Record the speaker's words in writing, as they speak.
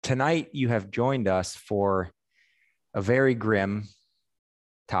Tonight you have joined us for a very grim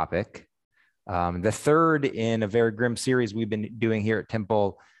topic, the third in a very grim series we've been doing here at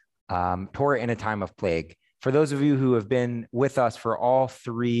Temple, Torah in a Time of Plague. For those of you who have been with us for all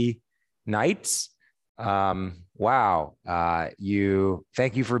three nights, thank you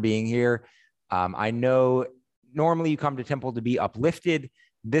for being here. I know normally you come to Temple to be uplifted.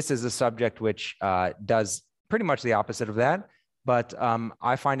 This is a subject which does pretty much the opposite of that. But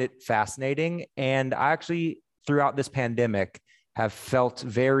I find it fascinating. And I actually, throughout this pandemic, have felt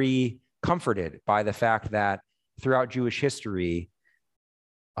very comforted by the fact that throughout Jewish history,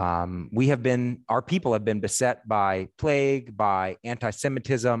 our people have been beset by plague, by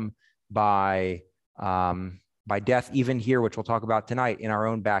anti-Semitism, by death, even here, which we'll talk about tonight, in our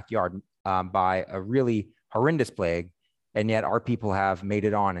own backyard, by a really horrendous plague. And yet our people have made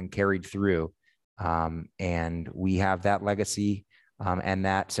it on and carried through. And we have that legacy and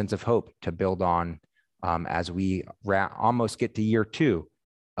that sense of hope to build on as we almost get to year 2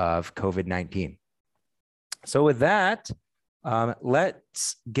 of COVID-19. So with that,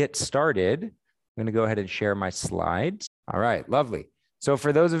 let's get started. I'm going to go ahead and share my slides. All right, lovely. So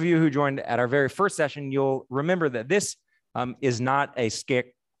for those of you who joined at our very first session, you'll remember that this is not a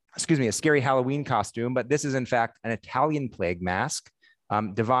scary Halloween costume, but this is in fact an Italian plague mask.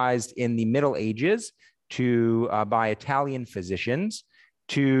 Devised in the Middle Ages by Italian physicians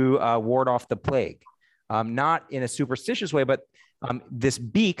to ward off the plague. Not in a superstitious way, but this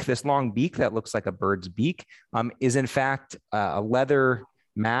long beak that looks like a bird's beak, is in fact a leather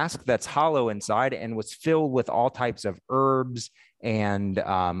mask that's hollow inside and was filled with all types of herbs and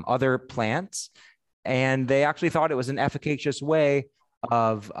other plants. And they actually thought it was an efficacious way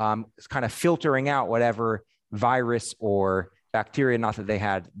of kind of filtering out whatever virus or bacteria, not that they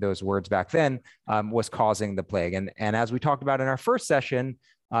had those words back then, was causing the plague. And as we talked about in our first session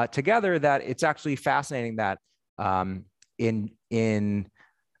together, that it's actually fascinating that in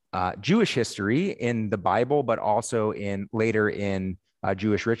Jewish history, in the Bible, but also later in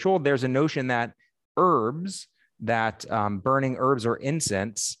Jewish ritual, there's a notion that burning herbs or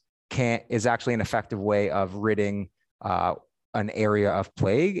incense is actually an effective way of ridding an area of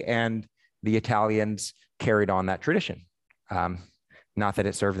plague. And the Italians carried on that tradition. Not that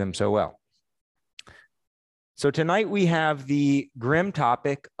it served them so well. So tonight we have the grim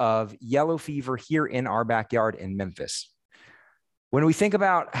topic of yellow fever here in our backyard in Memphis. When we think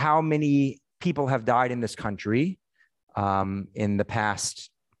about how many people have died in this country in the past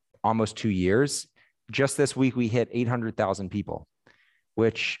almost 2 years, just this week we hit 800,000 people,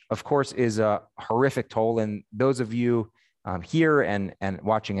 which of course is a horrific toll. And those of you here and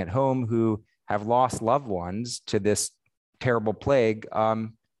watching at home who have lost loved ones to this terrible plague,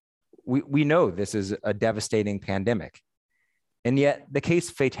 we know this is a devastating pandemic. And yet the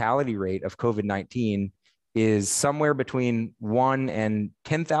case fatality rate of COVID-19 is somewhere between 1 in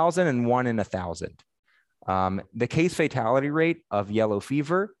 10,000 and 1 in 1,000. The case fatality rate of yellow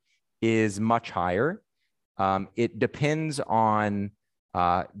fever is much higher. It depends on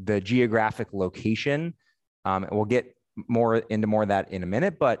the geographic location. We'll get into more of that in a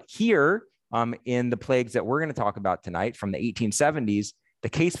minute, but here, in the plagues that we're going to talk about tonight from the 1870s, the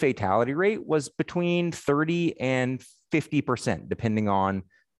case fatality rate was between 30 and 50%, depending on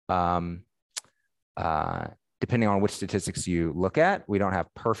which statistics you look at. We don't have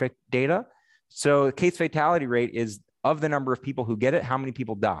perfect data. So the case fatality rate is of the number of people who get it, how many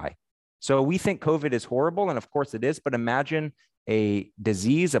people die. So we think COVID is horrible, and of course it is, but imagine a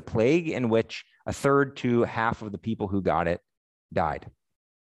disease, a plague, in which a third to half of the people who got it died.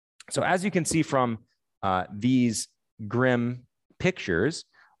 So as you can see from these grim pictures,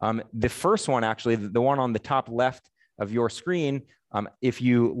 the first one, actually, the one on the top left of your screen, if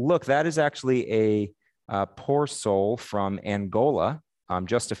you look, that is actually a poor soul from Angola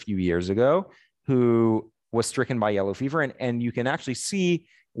just a few years ago who was stricken by yellow fever. And you can actually see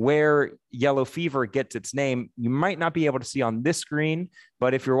where yellow fever gets its name. You might not be able to see on this screen,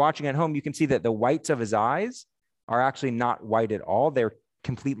 but if you're watching at home, you can see that the whites of his eyes are actually not white at all. They're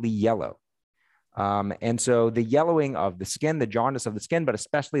completely yellow. And so the yellowing of the skin, the jaundice of the skin, but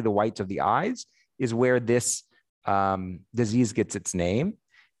especially the whites of the eyes, is where this disease gets its name.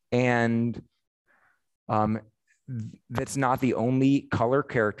 And that's not the only color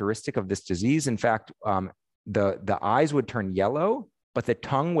characteristic of this disease. In fact, the eyes would turn yellow, but the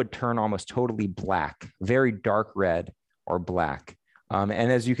tongue would turn almost totally black, very dark red or black. And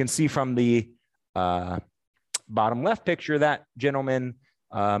as you can see from the bottom left picture, that gentleman,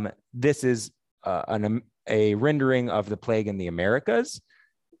 this is a rendering of the plague in the Americas.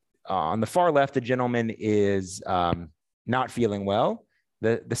 On the far left, the gentleman is not feeling well.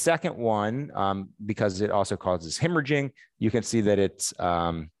 The second one, because it also causes hemorrhaging, you can see that it's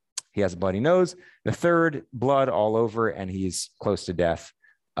he has a bloody nose. The third, blood all over, and he's close to death.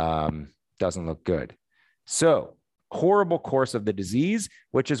 Doesn't look good. So horrible course of the disease,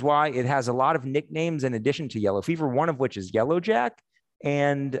 which is why it has a lot of nicknames in addition to yellow fever, one of which is Yellow Jack.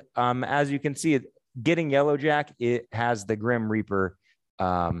 And as you can see, getting Yellow Jack, it has the Grim Reaper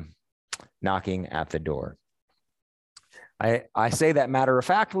knocking at the door. I say that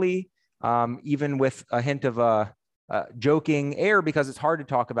matter-of-factly, even with a hint of a joking air, because it's hard to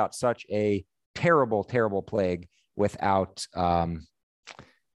talk about such a terrible, terrible plague without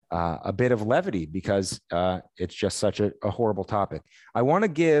a bit of levity, because it's just such a horrible topic. I want to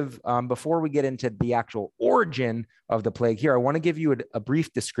give, before we get into the actual origin of the plague here, I want to give you a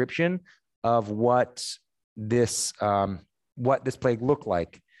brief description of what this plague looked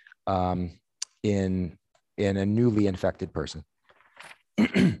like in a newly infected person.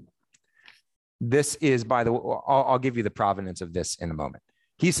 This is, by the way, I'll give you the provenance of this in a moment.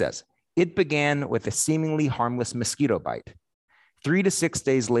 He says, it began with a seemingly harmless mosquito bite. 3 to 6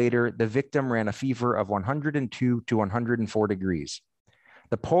 days later, the victim ran a fever of 102 to 104 degrees.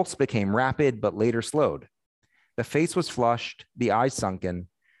 The pulse became rapid, but later slowed. The face was flushed, the eyes sunken,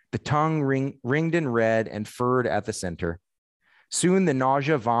 the tongue ringed and red and furred at the center. Soon the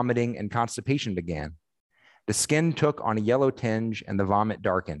nausea, vomiting, and constipation began. The skin took on a yellow tinge and the vomit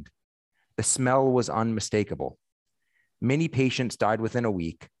darkened. The smell was unmistakable. Many patients died within a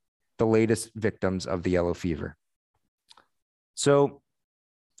week, the latest victims of the yellow fever. So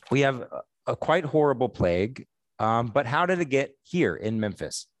we have a quite horrible plague, but how did it get here in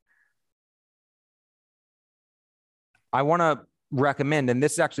Memphis? I want to recommend, and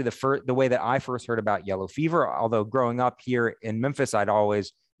this is actually the way that I first heard about yellow fever, although growing up here in Memphis, I'd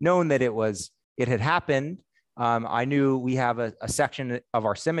always known that it had happened. I knew we have a section of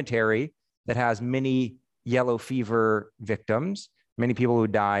our cemetery that has many yellow fever victims, many people who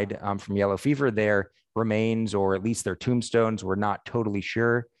died from yellow fever. Their remains, or at least their tombstones, we're not totally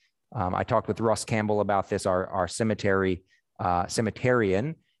sure. I talked with Russ Campbell about this, our cemetery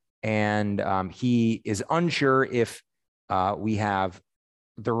cemeterian, and he is unsure if we have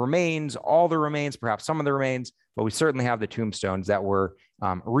the remains, all the remains, perhaps some of the remains, but we certainly have the tombstones that were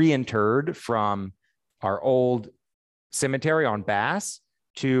reinterred from our old cemetery on Bass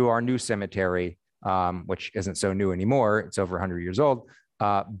to our new cemetery, which isn't so new anymore. It's over 100 years old,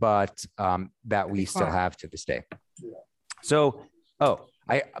 but that we still have to this day. So,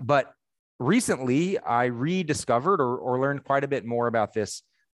 but recently I rediscovered or learned quite a bit more about this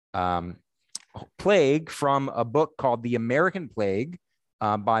plague from a book called The American Plague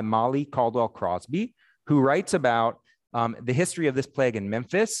by Molly Caldwell Crosby, who writes about the history of this plague in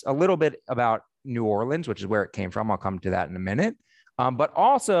Memphis, a little bit about New Orleans, which is where it came from. I'll come to that in a minute. But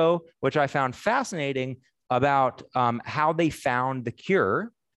also, which I found fascinating, about how they found the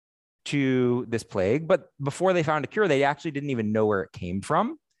cure to this plague. But before they found a cure, they actually didn't even know where it came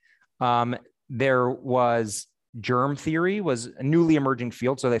from. There was germ theory was a newly emerging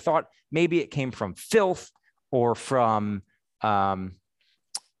field. So they thought maybe it came from filth or from,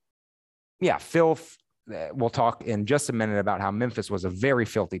 filth. We'll talk in just a minute about how Memphis was a very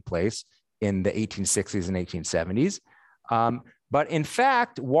filthy place in the 1860s and 1870s. But in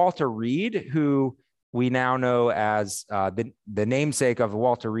fact, Walter Reed, who we now know as the namesake of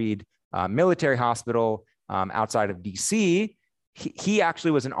Walter Reed Military Hospital outside of DC, he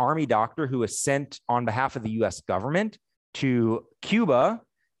actually was an Army doctor who was sent on behalf of the US government to Cuba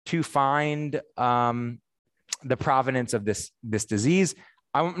to find the provenance of this disease.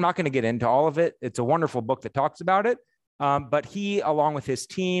 I'm not going to get into all of it. It's a wonderful book that talks about it. But he, along with his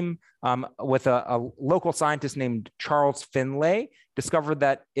team, with a local scientist named Charles Finlay, discovered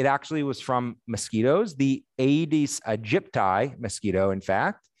that it actually was from mosquitoes, the Aedes aegypti mosquito, in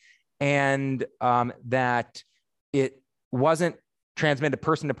fact, and that it wasn't transmitted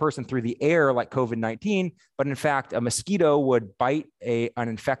person to person through the air like COVID-19, but in fact, a mosquito would bite an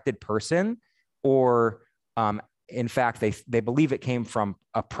infected person, or in fact, they believe it came from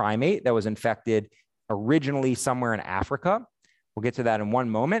a primate that was infected originally somewhere in Africa. We'll get to that in one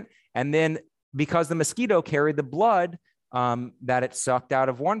moment. And then because the mosquito carried the blood that it sucked out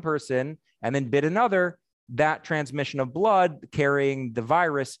of one person and then bit another, that transmission of blood carrying the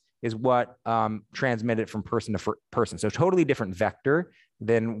virus is what transmitted from person to person. So totally different vector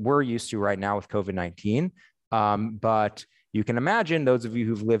than we're used to right now with COVID-19. But you can imagine, those of you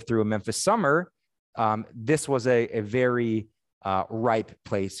who've lived through a Memphis summer, this was a very ripe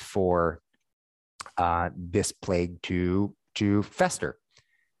place for this plague to fester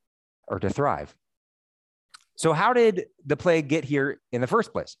or to thrive. So how did the plague get here in the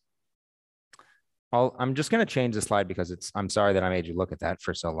first place? I'm just going to change the slide because I'm sorry that I made you look at that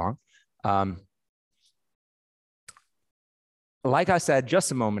for so long. Like I said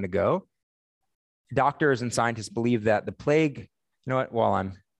just a moment ago, doctors and scientists believe that the plague, you know what,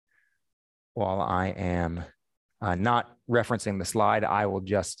 while I am not referencing the slide, I will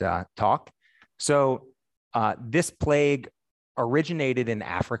just talk. So this plague originated in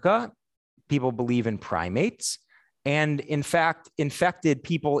Africa. People believe in primates, and in fact, infected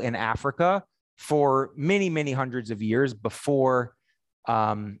people in Africa for many, many hundreds of years before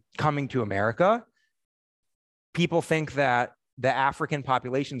coming to America. People think that the African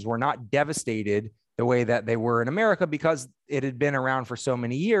populations were not devastated the way that they were in America because it had been around for so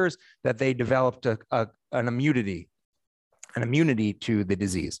many years that they developed an immunity to the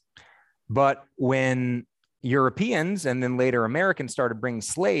disease. But when Europeans and then later Americans started bringing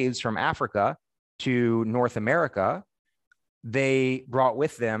slaves from Africa to North America, they brought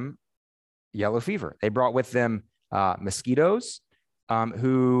with them yellow fever. They brought with them mosquitoes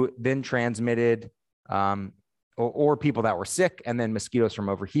who then transmitted, or people that were sick, and then mosquitoes from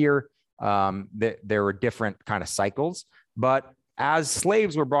over here. There were different kind of cycles. But as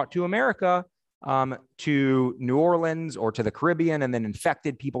slaves were brought to America, to New Orleans or to the Caribbean, and then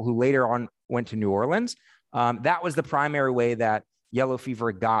infected people who later on went to New Orleans, that was the primary way that yellow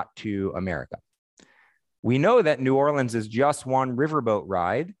fever got to America. We know that New Orleans is just one riverboat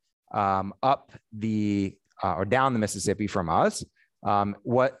ride up the or down the Mississippi from us.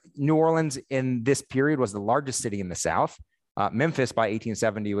 What New Orleans in this period was the largest city in the South. Memphis by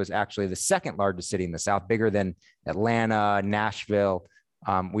 1870 was actually the second largest city in the South, bigger than Atlanta, Nashville.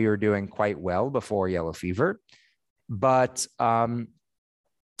 We were doing quite well before yellow fever, but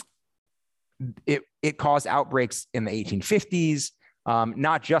it caused outbreaks in the 1850s,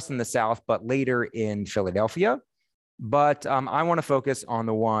 not just in the South, but later in Philadelphia. But I want to focus on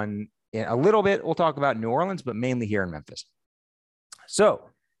the one in a little bit. We'll talk about New Orleans, but mainly here in Memphis. So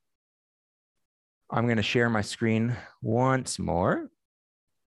I'm going to share my screen once more.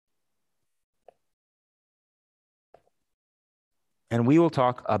 And we will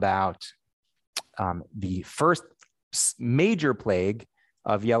talk about the first major plague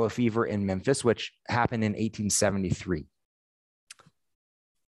of yellow fever in Memphis, which happened in 1873.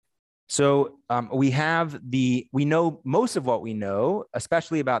 So we know most of what we know,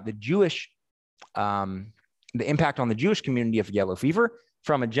 especially about the impact on the Jewish community of yellow fever,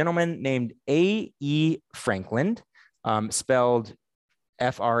 from a gentleman named A.E. Franklin, spelled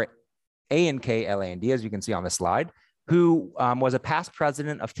F-R-A-N-K-L-A-N-D, as you can see on the slide, who was a past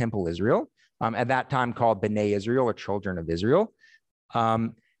president of Temple Israel, at that time called B'nai Israel, or Children of Israel.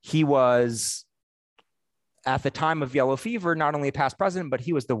 He was, at the time of yellow fever, not only a past president, but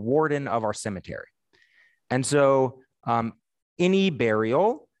he was the warden of our cemetery. And so any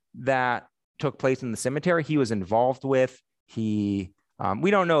burial that took place in the cemetery, he was involved with. We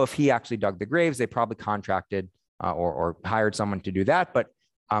don't know if he actually dug the graves. They probably contracted or hired someone to do that. But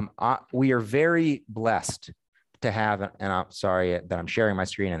we are very blessed to have, and I'm sorry that I'm sharing my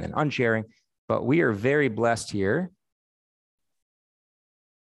screen and then unsharing, but we are very blessed here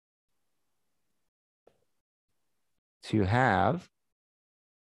to have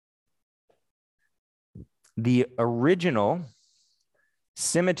the original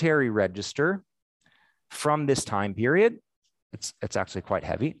cemetery register from this time period. It's actually quite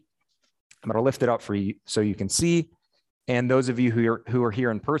heavy. I'm going to lift it up for you so you can see. And those of you who are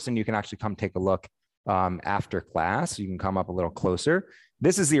here in person, you can actually come take a look after class. You can come up a little closer.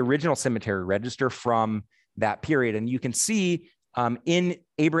 This is the original cemetery register from that period. And you can see in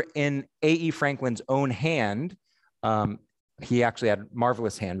A.E. Franklin's own hand, he actually had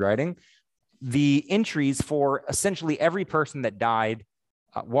marvelous handwriting, the entries for essentially every person that died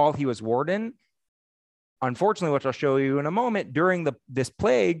while he was warden. Unfortunately, which I'll show you in a moment, during this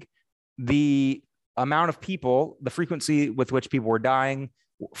plague, the amount of people, the frequency with which people were dying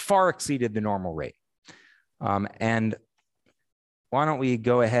far exceeded the normal rate. And why don't we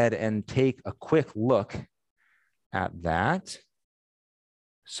go ahead and take a quick look at that.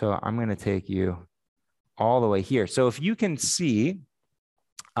 So I'm going to take you all the way here. So if you can see,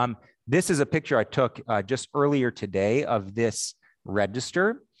 this is a picture I took just earlier today of this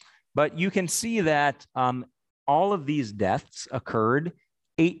register. But you can see that all of these deaths occurred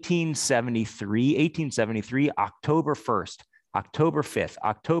 1873, October 1st, October 5th,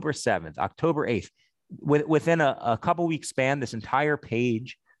 October 7th, October 8th. Within a couple weeks span, this entire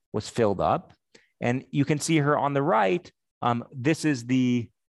page was filled up. And you can see her on the right. This is the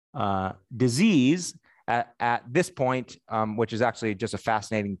disease at this point, which is actually just a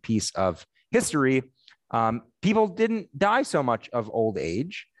fascinating piece of history. people didn't die so much of old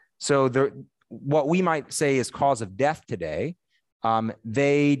age. So what we might say is cause of death today,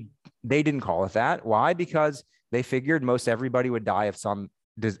 they didn't call it that. Why? Because they figured most everybody would die of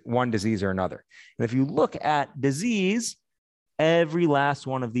one disease or another. And if you look at disease, every last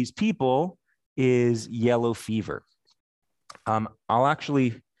one of these people is yellow fever. I'll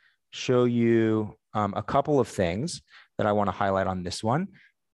actually show you a couple of things that I want to highlight on this one.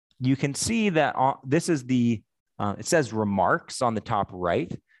 You can see that this is it says remarks on the top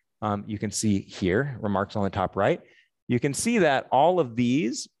right. You can see here, remarks on the top right. You can see that all of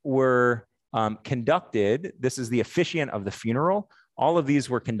these were conducted. This is the officiant of the funeral. All of these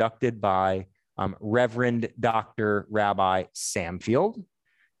were conducted by Reverend Dr. Rabbi Samfield,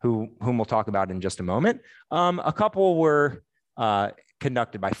 whom we'll talk about in just a moment. A couple were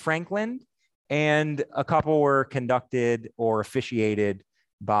conducted by Franklin, and a couple were conducted or officiated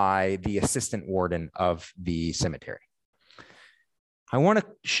by the assistant warden of the cemetery. I want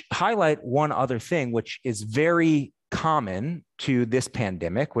to highlight one other thing, which is very common to this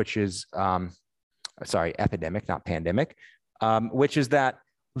pandemic, which is, epidemic, not pandemic, which is that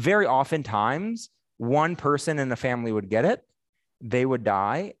very oftentimes one person in the family would get it, they would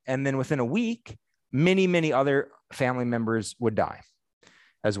die, and then within a week, many, many other family members would die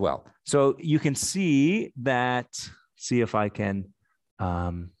as well. So you can see that, see if I can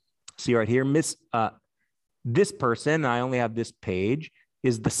see right here, this person, I only have this page,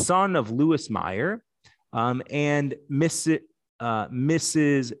 is the son of Louis Meyer and Mrs.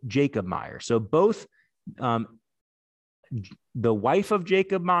 Jacob Meyer. So both the wife of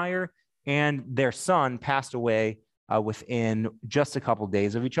Jacob Meyer and their son passed away within just a couple of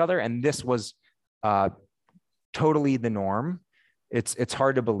days of each other. And this was totally the norm. It's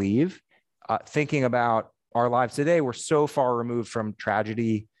hard to believe. Thinking about our lives today, we're so far removed from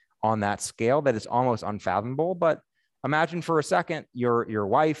tragedy on that scale that it's almost unfathomable. But imagine for a second your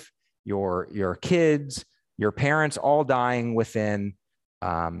wife, your kids, your parents all dying within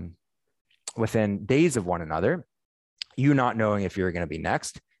days of one another, you not knowing if you're going to be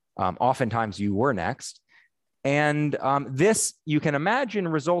next. Oftentimes you were next. And this, you can imagine,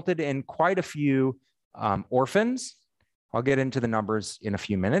 resulted in quite a few orphans. I'll get into the numbers in a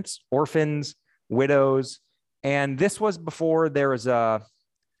few minutes. Orphans, widows. And this was before there was a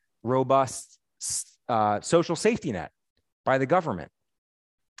robust social safety net by the government.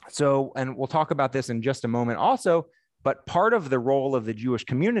 So, and we'll talk about this in just a moment also, but part of the role of the Jewish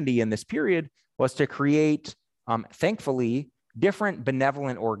community in this period was to create, thankfully, different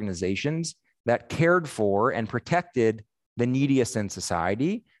benevolent organizations that cared for and protected the neediest in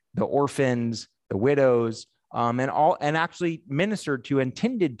society, the orphans, the widows, and actually ministered to and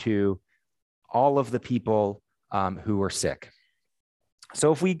tended to all of the people who were sick.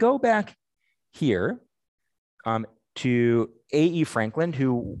 So if we go back here to A.E. Franklin,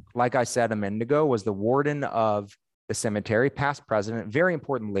 who, like I said a minute ago, was the warden of the cemetery, past president, very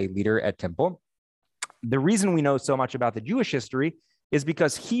important lay leader at Temple. The reason we know so much about the Jewish history is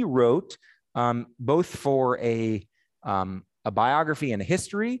because he wrote both for a biography and a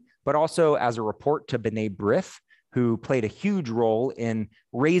history, but also as a report to B'nai B'rith, who played a huge role in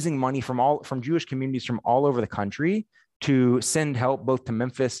raising money from Jewish communities from all over the country to send help both to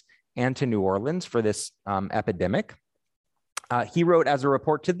Memphis and to New Orleans for this epidemic. He wrote as a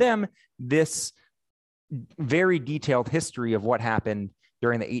report to them this very detailed history of what happened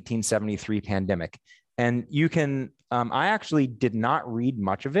during the 1873 pandemic. And you can, I actually did not read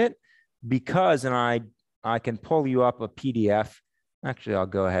much of it because, and I can pull you up a PDF. Actually, I'll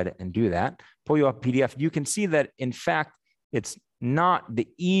go ahead and do that. Pull you up a PDF. You can see that, in fact, it's not the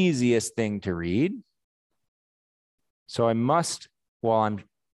easiest thing to read. So I must, while I'm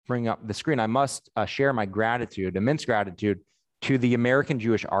bringing up the screen, I must share my gratitude, immense gratitude, to the American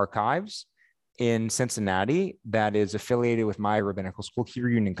Jewish Archives in Cincinnati that is affiliated with my rabbinical school here,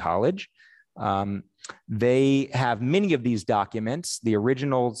 Union College. They have many of these documents, the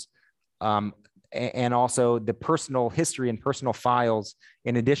originals, and also the personal history and personal files,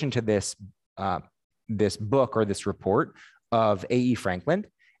 in addition to this, this book or this report of A.E. Franklin.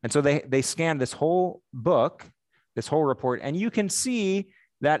 And so they scanned this whole book, this whole report, and you can see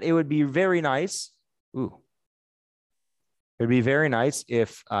that it would be very nice. It would be very nice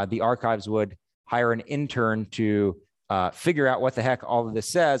if the archives would hire an intern to figure out what the heck all of this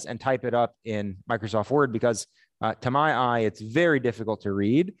says and type it up in Microsoft Word, because to my eye, it's very difficult to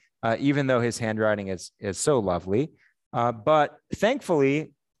read, even though his handwriting is so lovely. But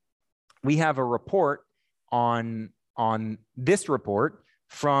thankfully, we have a report on this report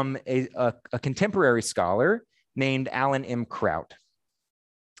from a contemporary scholar named Alan M. Kraut.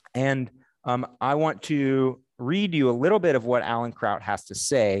 And I want to read you a little bit of what Alan Kraut has to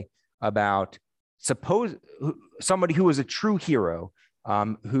say about somebody who was a true hero,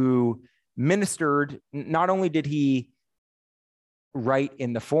 who ministered. Not only did he write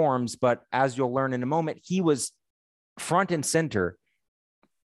in the forums, but as you'll learn in a moment, he was front and center,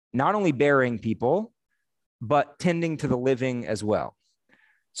 not only burying people, but tending to the living as well.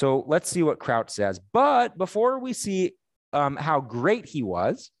 So let's see what Kraut says. But before we see how great he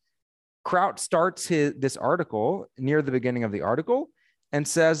was, Kraut starts this article near the beginning of the article and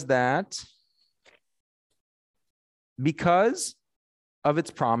says that because of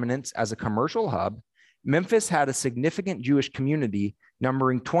its prominence as a commercial hub, Memphis had a significant Jewish community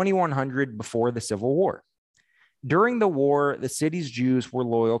numbering 2,100 before the Civil War. During the war, the city's Jews were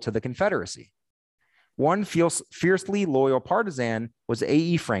loyal to the Confederacy. One fiercely loyal partisan was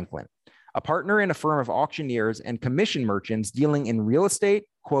A.E. Franklin, a partner in a firm of auctioneers and commission merchants dealing in real estate,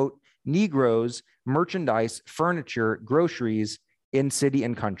 quote, Negroes, merchandise, furniture, groceries in city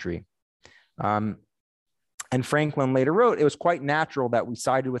and country. And Franklin later wrote, it was quite natural that we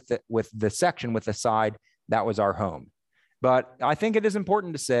sided with the section with the side that was our home. But I think it is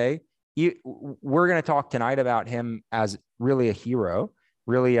important to say, we're going to talk tonight about him as really a hero,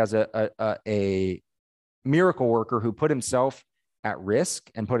 really as a miracle worker who put himself at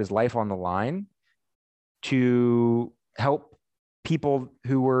risk and put his life on the line to help people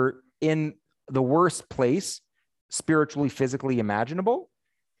who were in the worst place, spiritually, physically imaginable,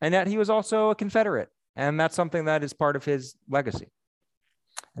 and that he was also a Confederate. And that's something that is part of his legacy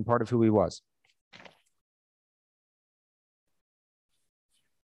and part of who he was.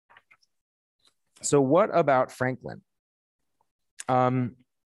 So what about Franklin? One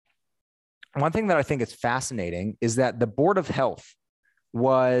thing that I think is fascinating is that the Board of Health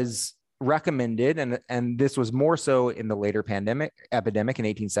was recommended, and this was more so in the later epidemic in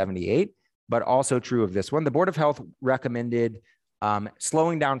 1878, but also true of this one. The Board of Health recommended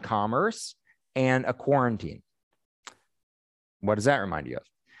slowing down commerce and a quarantine. What does that remind you of?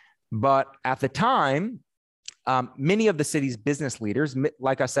 But at the time, many of the city's business leaders,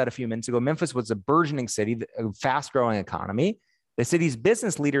 like I said a few minutes ago, Memphis was a burgeoning city, a fast-growing economy. The city's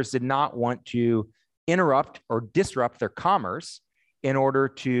business leaders did not want to interrupt or disrupt their commerce in order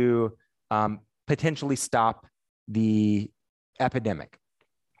to potentially stop the epidemic.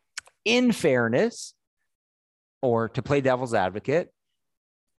 In fairness, or to play devil's advocate,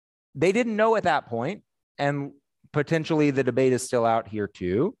 they didn't know at that point, and potentially the debate is still out here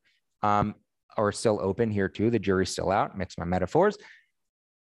too, or still open here too. The jury's still out, mix my metaphors.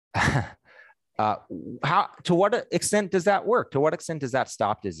 To what extent does that work? To what extent does that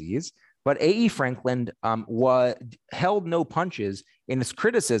stop disease? But A.E. Franklin held no punches in his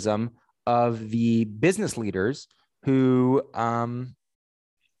criticism of the business leaders who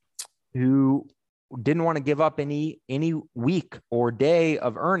didn't want to give up any week or day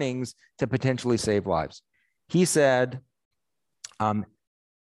of earnings to potentially save lives. He said,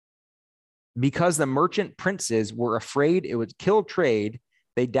 because the merchant princes were afraid it would kill trade,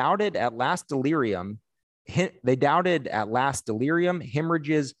 they doubted at last delirium, hemorrhages,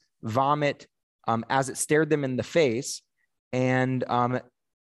 vomit, as it stared them in the face, and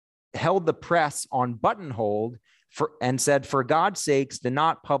held the press on buttonhold and said, for God's sakes, do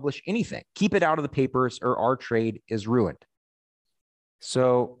not publish anything. Keep it out of the papers or our trade is ruined.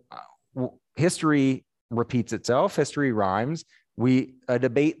 So history repeats itself. History rhymes. A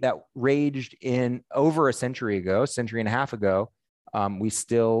debate that raged in over a century and a half ago, we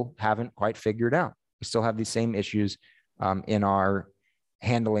still haven't quite figured out. We still have these same issues in our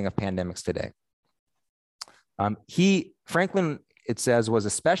handling of pandemics today. Franklin, it says, was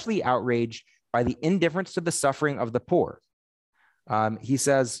especially outraged by the indifference to the suffering of the poor. He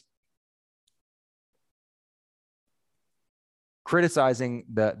says, criticizing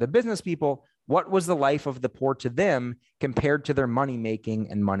the business people, what was the life of the poor to them compared to their money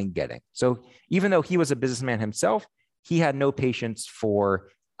making and money getting? So even though he was a businessman himself, he had no patience for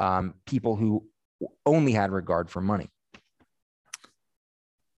people who only had regard for money.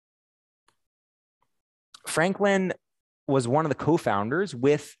 Franklin was one of the co-founders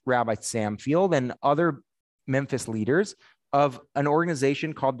with Rabbi Sam Field and other Memphis leaders of an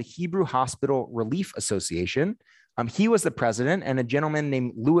organization called the Hebrew Hospital Relief Association. He was the president, and a gentleman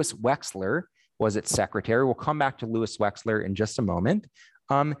named Louis Wexler was its secretary. We'll come back to Louis Wexler in just a moment.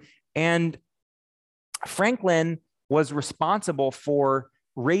 And Franklin was responsible for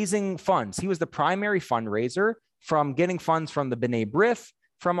raising funds. He was the primary fundraiser, from getting funds from the B'nai B'rith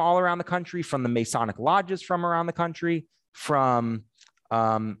from all around the country, from the Masonic lodges from around the country, from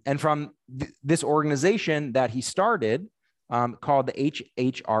this organization that he started called the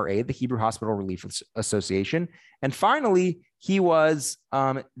HHRA, the Hebrew Hospital Relief Association. And finally, he was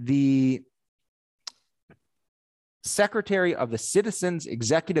the secretary of the Citizens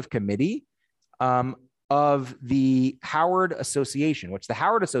Executive Committee of the Howard Association, which the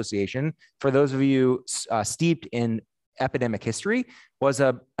Howard Association, for those of you steeped in epidemic history, was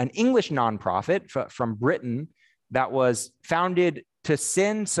an English nonprofit from Britain that was founded to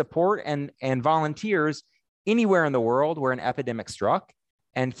send support and volunteers anywhere in the world where an epidemic struck.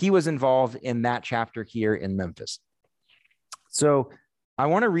 And he was involved in that chapter here in Memphis. So I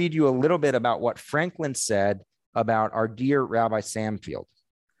want to read you a little bit about what Franklin said about our dear Rabbi Samfield.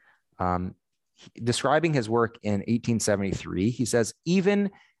 Describing his work in 1873, he says,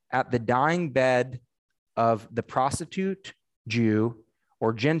 even at the dying bed of the prostitute, Jew,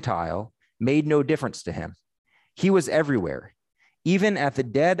 or Gentile made no difference to him. He was everywhere. Even at the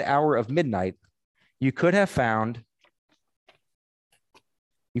dead hour of midnight, you could have found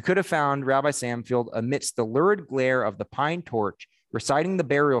Rabbi Samfield amidst the lurid glare of the pine torch, reciting the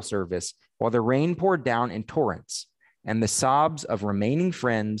burial service while the rain poured down in torrents, and the sobs of remaining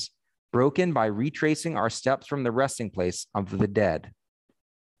friends broken by retracing our steps from the resting place of the dead.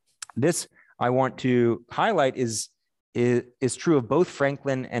 This, I want to highlight, is true of both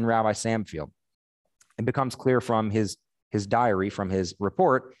Franklin and Rabbi Samfield. It becomes clear from his diary, from his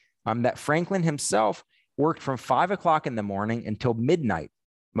report, that Franklin himself worked from 5 o'clock in the morning until midnight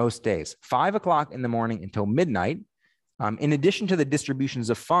most days. 5 o'clock in the morning until midnight. In addition to the distributions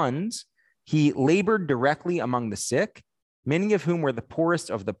of funds, he labored directly among the sick, many of whom were the poorest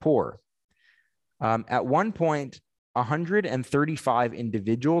of the poor. At one point, 135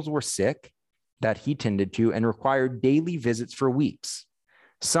 individuals were sick that he tended to and required daily visits for weeks.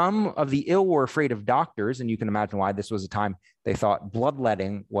 Some of the ill were afraid of doctors, and you can imagine why. This was a time they thought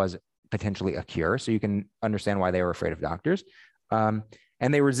bloodletting was potentially a cure, so you can understand why they were afraid of doctors. And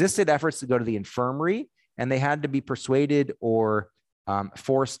they resisted efforts to go to the infirmary, and they had to be persuaded or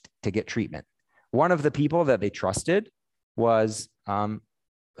forced to get treatment. One of the people that they trusted was, who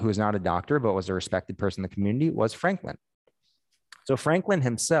was not a doctor, but was a respected person in the community, was Franklin. So Franklin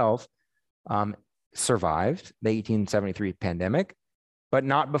himself survived the 1873 pandemic, but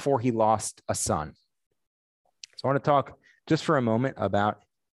not before he lost a son. So I want to talk just for a moment about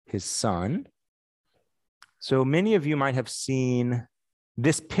his son. So many of you might have seen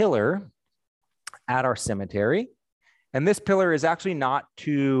this pillar at our cemetery. And this pillar is actually not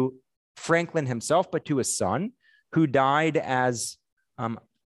to Franklin himself, but to his son, who died as,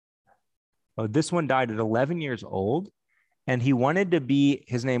 this one died at 11 years old. And he wanted to be,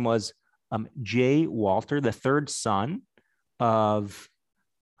 his name was J. Walter, the third son of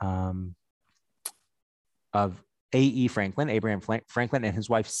A.E. Franklin, Abraham Franklin, and his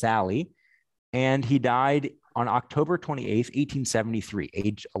wife, Sally. And he died on October 28th, 1873,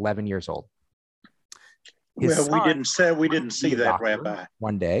 age 11 years old. We didn't see that, Rabbi.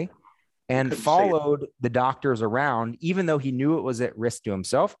 One day, and followed the doctors around, even though he knew it was at risk to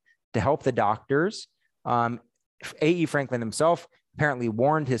himself, to help the doctors. A.E. Franklin himself apparently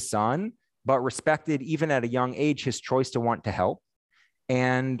warned his son, but respected, even at a young age, his choice to want to help.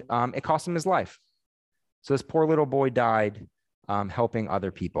 And it cost him his life. So this poor little boy died helping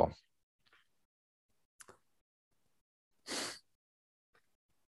other people.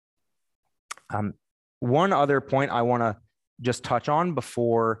 One other point I want to just touch on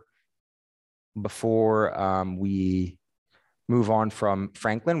before we move on from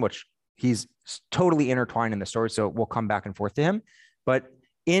Franklin, which he's totally intertwined in the story, so we'll come back and forth to him. But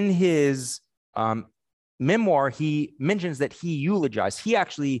in his memoir, he mentions that he eulogized. He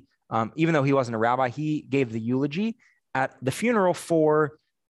actually, even though he wasn't a rabbi, he gave the eulogy at the funeral for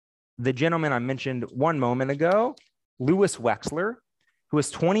the gentleman I mentioned one moment ago, Louis Wexler, who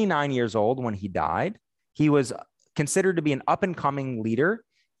was 29 years old when he died. He was considered to be an up-and-coming leader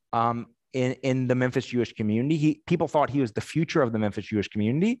in the Memphis Jewish community. People thought he was the future of the Memphis Jewish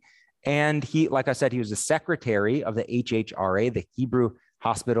community. And he, like I said, he was the secretary of the HHRA, the Hebrew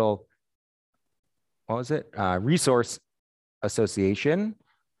Hospital, Resource Association.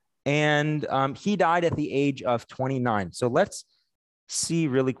 And he died at the age of 29. So let's see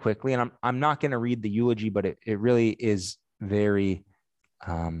really quickly. And I'm not going to read the eulogy, but it really is very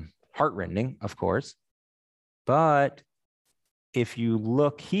heartrending, of course. But if you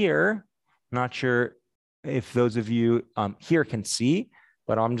look here, I'm not sure if those of you here can see,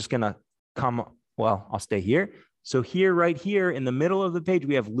 but I'm just going to I'll stay here. So here, right here in the middle of the page,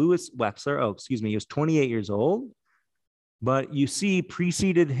 we have Louis Wexler. He was 28 years old, but you see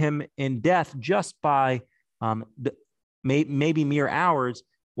preceded him in death just by maybe mere hours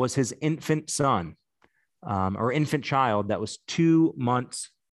was his infant son. or infant child that was 2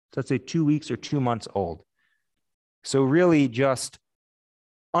 months, let's say 2 weeks or 2 months old. So really just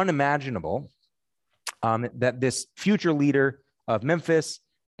unimaginable that this future leader of Memphis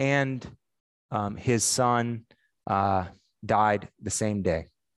and his son died the same day.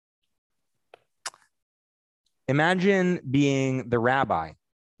 Imagine being the rabbi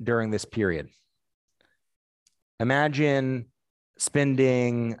during this period. Imagine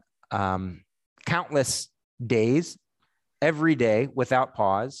spending countless days, every day without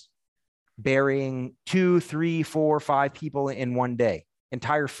pause, burying 2, 3, 4, 5 people in one day,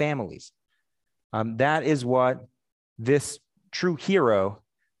 entire families. That is what this true hero,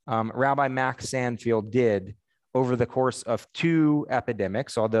 Rabbi Max Sandfield, did over the course of 2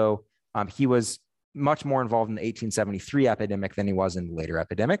 epidemics, although he was much more involved in the 1873 epidemic than he was in the later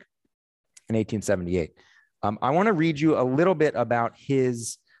epidemic in 1878. I want to read you a little bit about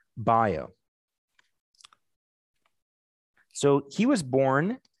his bio. So he was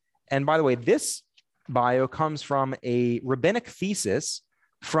born, and by the way, this bio comes from a rabbinic thesis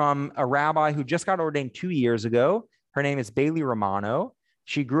from a rabbi who just got ordained 2 years ago. Her name is Bailey Romano.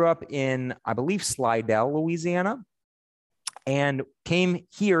 She grew up in, I believe, Slidell, Louisiana, and came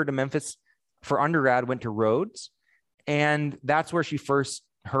here to Memphis for undergrad, went to Rhodes, and that's where she first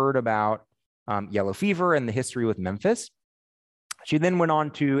heard about yellow fever and the history with Memphis. She then went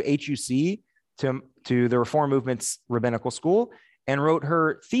on to HUC, to the Reform Movement's rabbinical school, and wrote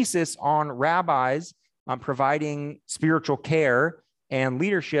her thesis on rabbis providing spiritual care and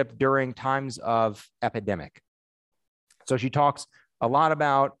leadership during times of epidemic. So she talks a lot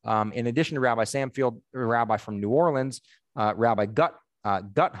about, in addition to Rabbi Sandfield, a rabbi from New Orleans, Rabbi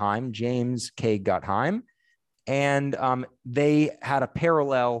Guttheim, James K. Guttheim, and they had a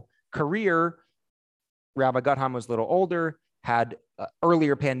parallel career. Rabbi Guttheim was a little older, had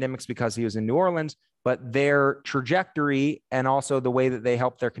earlier pandemics because he was in New Orleans, but their trajectory and also the way that they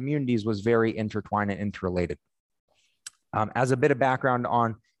helped their communities was very intertwined and interrelated. As a bit of background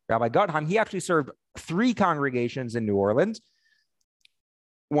on Rabbi Guttheim, he actually served 3 congregations in New Orleans.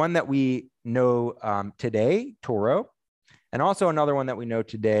 One that we know today, Toro, and also another one that we know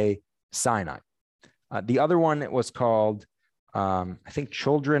today, Sinai. The other one was called, I think,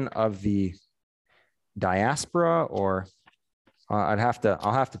 Children of the Diaspora, or I'll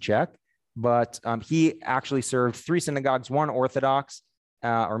have to check. But he actually served 3 synagogues, 1 Orthodox,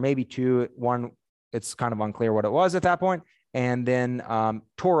 or maybe 2. One, it's kind of unclear what it was at that point. And then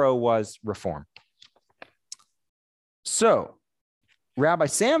Toro was Reform. So Rabbi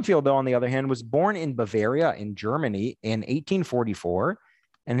Sandfield, though, on the other hand, was born in Bavaria in Germany in 1844.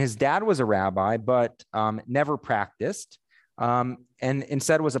 And his dad was a rabbi, but never practiced, and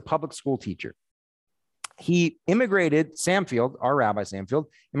instead was a public school teacher. He immigrated, Sandfield, our Rabbi Sandfield,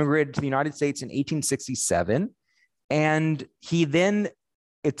 immigrated to the United States in 1867. And he then,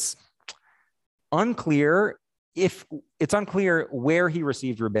 it's unclear where he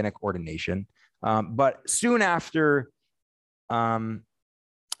received rabbinic ordination. But soon after, there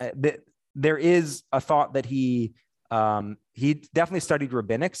is a thought that he definitely studied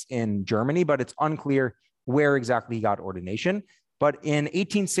rabbinics in Germany, but it's unclear where exactly he got ordination. But in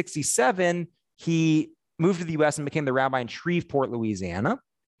 1867, he moved to the US and became the rabbi in Shreveport, Louisiana.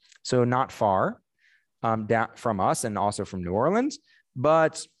 So not far down from us and also from New Orleans.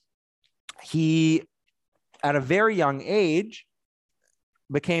 But he, at a very young age,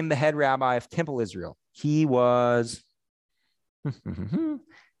 became the head rabbi of Temple Israel. He was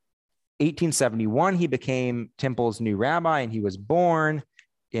 1871, he became Temple's new rabbi, and he was born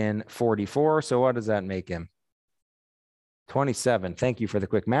in 44. So what does that make him? 27. Thank you for the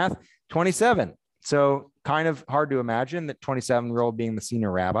quick math. 27. So kind of hard to imagine that 27-year-old being the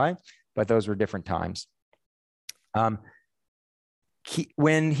senior rabbi, but those were different times.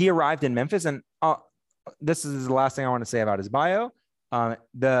 When he arrived in Memphis, and this is the last thing I want to say about his bio,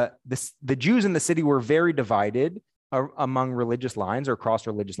 the Jews in the city were very divided among religious lines or cross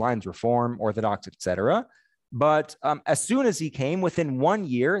religious lines, Reform, Orthodox, etc. But as soon as he came, within 1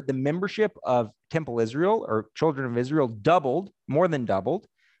 year, the membership of Temple Israel or Children of Israel doubled, more than doubled.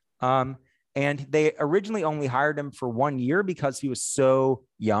 And they originally only hired him for 1 year because he was so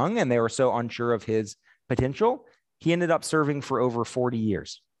young and they were so unsure of his potential. He ended up serving for over 40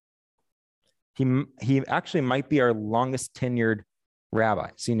 years. He actually might be our longest tenured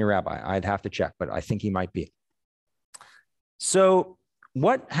rabbi, senior rabbi. I'd have to check, but I think he might be. So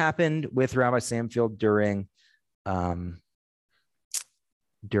what happened with Rabbi Sandfield during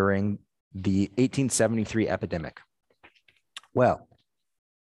the 1873 epidemic? Well,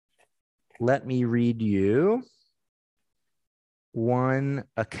 let me read you one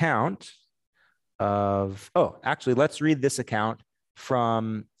account actually, let's read this account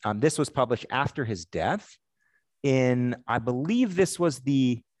from, this was published after his death in, I believe this was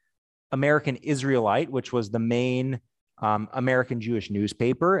the American Israelite, which was the main American Jewish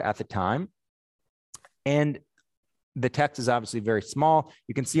newspaper at the time. And the text is obviously very small.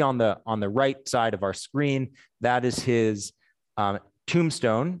 You can see on the right side of our screen, that is his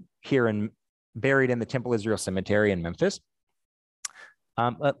tombstone here buried in the Temple Israel Cemetery in Memphis.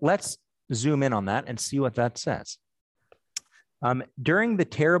 Let's zoom in on that and see what that says. During the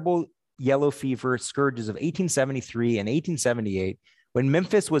terrible yellow fever scourges of 1873 and 1878, when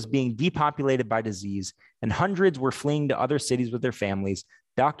Memphis was being depopulated by disease and hundreds were fleeing to other cities with their families,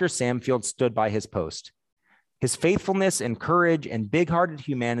 Dr. Samfield stood by his post. His faithfulness and courage and big-hearted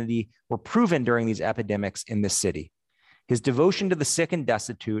humanity were proven during these epidemics in this city. His devotion to the sick and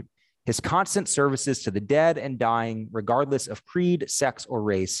destitute, his constant services to the dead and dying, regardless of creed, sex, or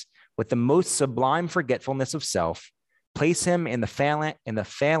race, with the most sublime forgetfulness of self, place him in the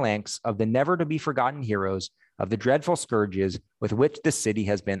phalanx of the never-to-be-forgotten heroes of the dreadful scourges with which the city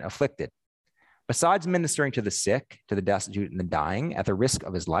has been afflicted. Besides ministering to the sick, to the destitute, and the dying at the risk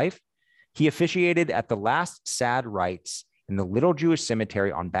of his life, he officiated at the last sad rites in the little Jewish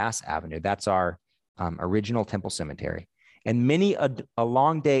cemetery on Bass Avenue. That's our original temple cemetery. And many a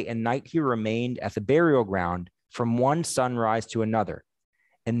long day and night he remained at the burial ground from one sunrise to another.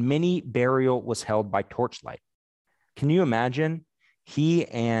 And many burial was held by torchlight. Can you imagine? He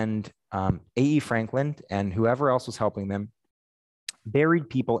and A.E. Franklin and whoever else was helping them buried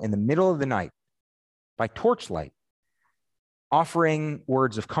people in the middle of the night by torchlight, offering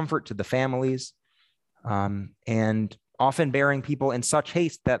words of comfort to the families, and often burying people in such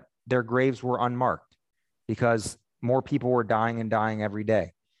haste that their graves were unmarked because more people were dying and dying every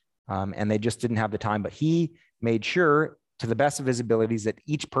day. And they just didn't have the time. But he made sure, to the best of his abilities, that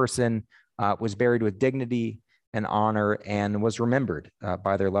each person was buried with dignity and honor and was remembered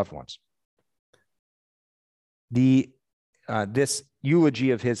by their loved ones. This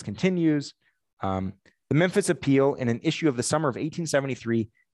eulogy of his continues. The Memphis Appeal, in an issue of the summer of 1873,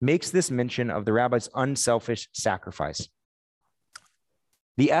 makes this mention of the rabbi's unselfish sacrifice.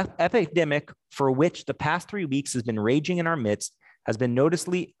 The epidemic for which the past 3 weeks has been raging in our midst has been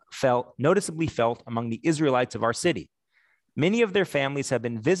noticeably felt among the Israelites of our city. Many of their families have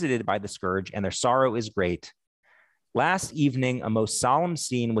been visited by the scourge, and their sorrow is great. Last evening, a most solemn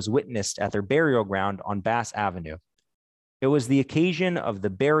scene was witnessed at their burial ground on Bass Avenue. It was the occasion of the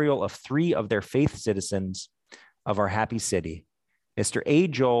burial of 3 of their faith citizens of our happy city, Mr. A.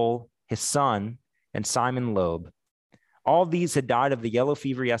 Joel, his son, and Simon Loeb. All these had died of the yellow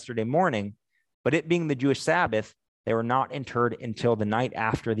fever yesterday morning, but it being the Jewish Sabbath, they were not interred until the night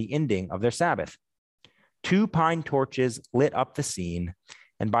after the ending of their Sabbath. 2 pine torches lit up the scene,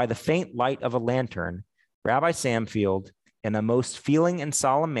 and by the faint light of a lantern, Rabbi Samfield, in a most feeling and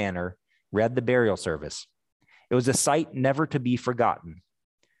solemn manner, read the burial service. It was a sight never to be forgotten.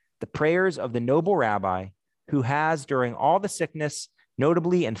 The prayers of the noble rabbi, who has, during all the sickness,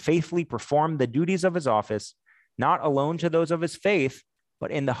 notably and faithfully performed the duties of his office, not alone to those of his faith, but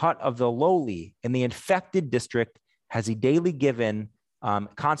in the hut of the lowly, in the infected district, has he daily given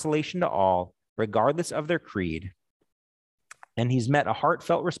consolation to all, regardless of their creed. And he's met a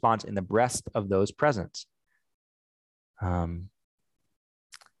heartfelt response in the breast of those present. I'm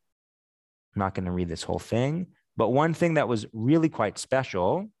not going to read this whole thing, but one thing that was really quite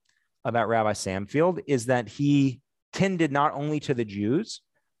special about Rabbi Samfield is that he tended not only to the Jews,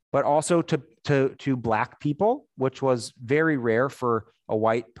 but also to Black people, which was very rare for a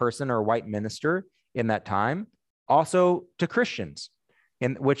white person or a white minister in that time. Also to Christians,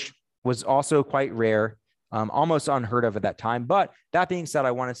 which was also quite rare, almost unheard of at that time. But that being said,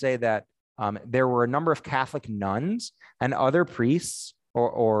 I want to say that there were a number of Catholic nuns and other priests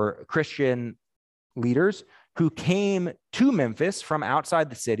or Christian leaders who came to Memphis from outside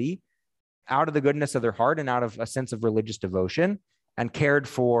the city, out of the goodness of their heart and out of a sense of religious devotion, and cared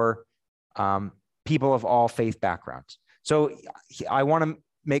for people of all faith backgrounds. So I want to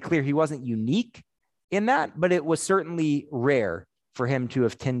make clear he wasn't unique in that, but it was certainly rare for him to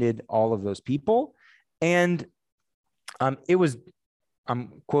have tended all of those people. And it was,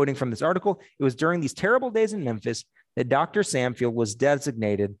 I'm quoting from this article, it was during these terrible days in Memphis that Dr. Samfield was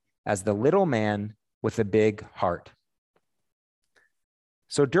designated as the little man with a big heart.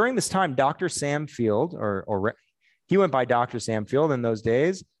 So during this time, Dr. Samfield, or he went by Dr. Samfield in those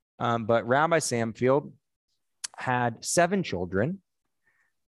days, but Rabbi Samfield had 7 children,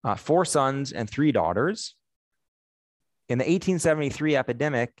 4 sons and 3 daughters. In the 1873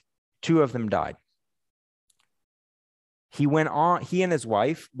 epidemic, 2 of them died. he and his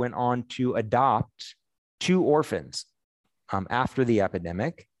wife went on to adopt 2 orphans after the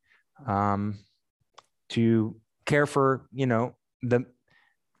epidemic, to care for,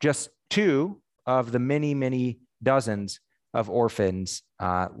 just 2 of the many, many dozens of orphans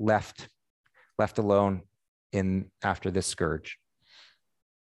left alone after this scourge.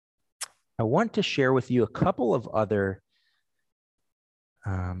 I want to share with you a couple of other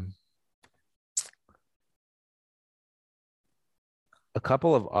here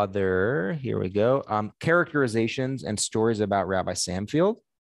we go, characterizations and stories about Rabbi Samfield.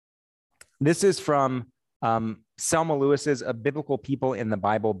 This is from Selma Lewis's A Biblical People in the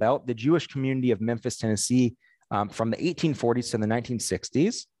Bible Belt, the Jewish community of Memphis, Tennessee, from the 1840s to the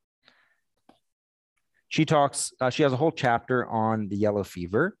 1960s. She has a whole chapter on the yellow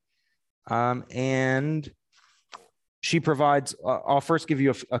fever. And she provides, I'll first give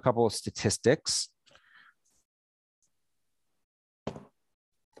you a couple of statistics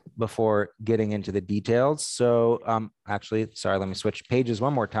before getting into the details. So actually, sorry, let me switch pages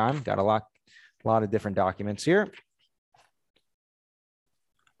one more time. Got a lot of different documents here.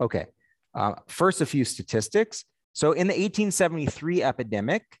 Okay, first a few statistics. So in the 1873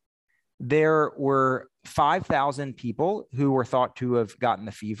 epidemic, there were 5,000 people who were thought to have gotten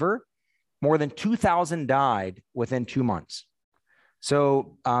the fever. More than 2,000 died within 2 months.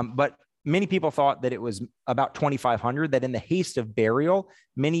 So, but many people thought that it was about 2,500, that in the haste of burial,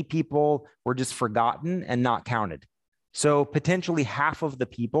 many people were just forgotten and not counted. So potentially half of the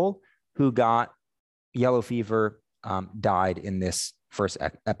people who got yellow fever died in this first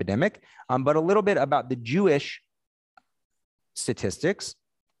epidemic. But a little bit about the Jewish statistics.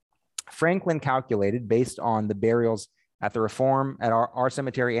 Franklin calculated, based on the burials at the Reform, at our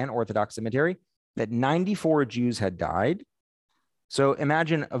cemetery and Orthodox cemetery, that 94 Jews had died. So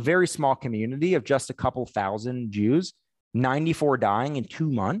imagine a very small community of just a couple thousand Jews, 94 dying in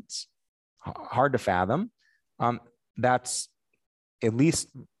 2 months. Hard to fathom. That's at least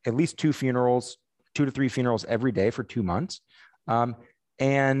 2 funerals, 2 to 3 funerals every day for 2 months.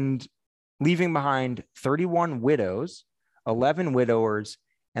 And leaving behind 31 widows, 11 widowers,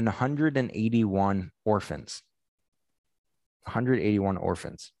 and 181 orphans. 181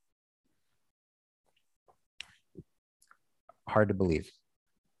 orphans. Hard to believe.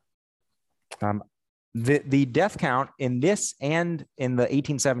 The death count in this and in the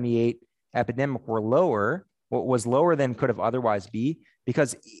 1878 epidemic were lower, was lower than could have otherwise be,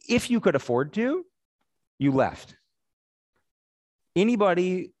 because if you could afford to, you left.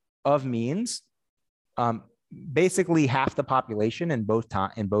 Anybody of means, basically half the population in both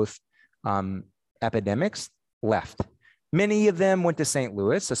epidemics left. Many of them went to St.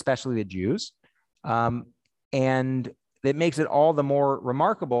 Louis, especially the Jews. And it makes it all the more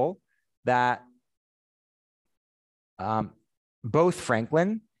remarkable that both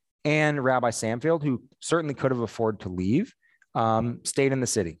Franklin and Rabbi Samfield, who certainly could have afforded to leave, stayed in the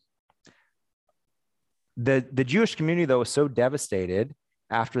city. The Jewish community, though, was so devastated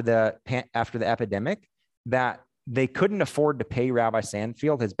after the epidemic that they couldn't afford to pay Rabbi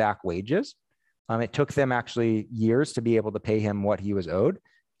Samfield his back wages. It took them actually years to be able to pay him what he was owed.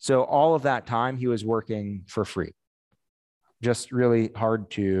 So all of that time he was working for free. Just really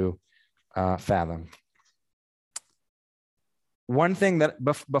hard to fathom. One thing that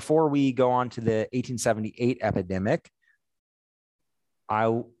before we go on to the 1878 epidemic, I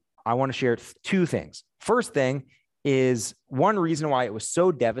want to share 2 things. First thing is, one reason why it was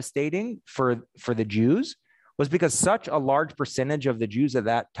so devastating for the Jews was because such a large percentage of the Jews at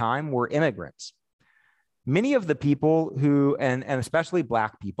that time were immigrants. Many of the people who, and especially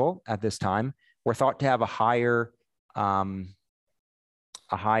Black people at this time, were thought to have a higher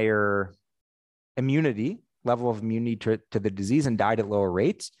level of immunity to the disease and died at lower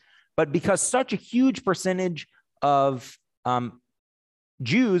rates. But because such a huge percentage of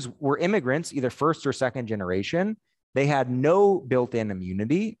Jews were immigrants, either first or second generation, they had no built-in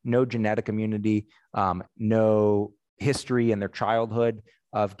immunity, no genetic immunity, no history in their childhood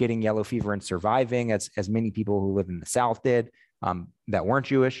of getting yellow fever and surviving, as many people who live in the South did, that weren't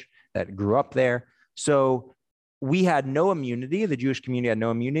Jewish, that grew up there. So we had no immunity. The Jewish community had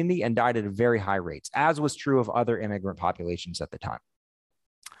no immunity and died at very high rates, as was true of other immigrant populations at the time.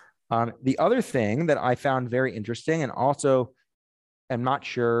 The other thing that I found very interesting, and also am not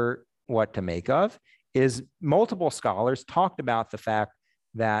sure what to make of, is multiple scholars talked about the fact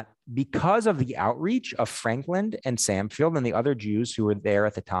that because of the outreach of Franklin and Samfield and the other Jews who were there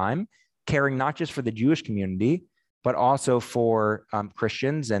at the time, caring not just for the Jewish community, but also for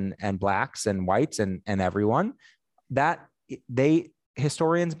Christians and Blacks and whites and everyone, that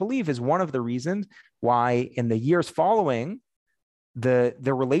historians believe is one of the reasons why in the years following, the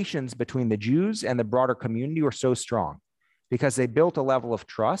relations between the Jews and the broader community were so strong, because they built a level of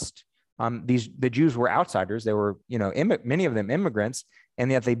trust. The Jews were outsiders. They were, many of them immigrants, and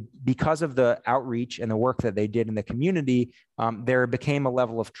yet because of the outreach and the work that they did in the community, there became a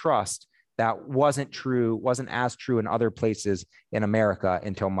level of trust that wasn't as true in other places in America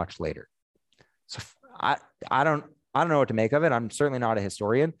until much later. So I don't know what to make of it. I'm certainly not a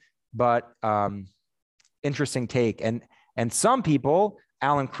historian, but interesting take. And some people,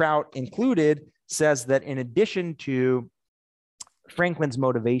 Alan Kraut included, says that in addition to Franklin's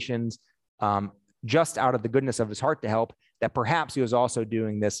motivations, just out of the goodness of his heart to help, that perhaps he was also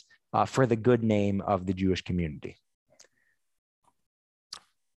doing this for the good name of the Jewish community.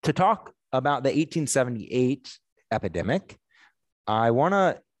 To talk about the 1878 epidemic, I want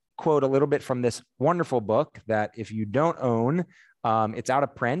to quote a little bit from this wonderful book that if you don't own, it's out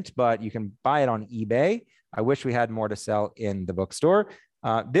of print, but you can buy it on eBay. I wish we had more to sell in the bookstore.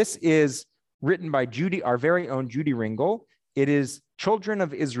 This is written by our very own Judy Ringel. It is Children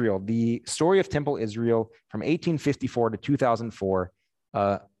of Israel, the story of Temple Israel from 1854 to 2004,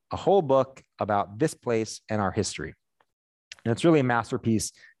 a whole book about this place and our history. And it's really a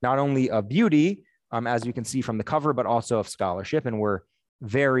masterpiece, not only of beauty, as you can see from the cover, but also of scholarship. And we're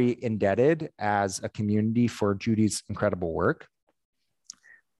very indebted as a community for Judy's incredible work.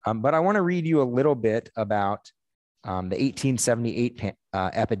 But I want to read you a little bit about the 1878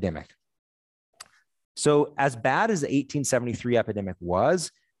 epidemic. So as bad as the 1873 epidemic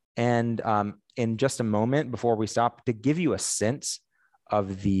was, and in just a moment before we stop, to give you a sense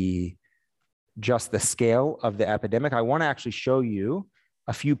of just the scale of the epidemic, I want to actually show you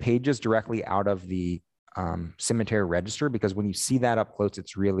a few pages directly out of the cemetery register, because when you see that up close,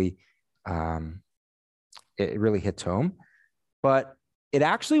 it's really, it really hits home. But it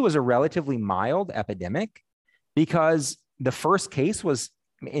actually was a relatively mild epidemic, because the first case was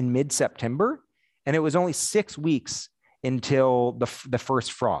in mid-September, and it was only 6 weeks until the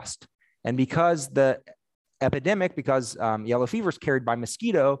first frost. And because yellow fever is carried by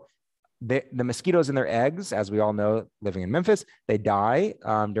mosquito, the mosquitoes and their eggs, as we all know, living in Memphis, they die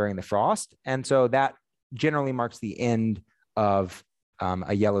during the frost. And so that generally marks the end of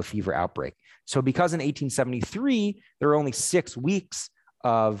a yellow fever outbreak. So because in 1873, there were only 6 weeks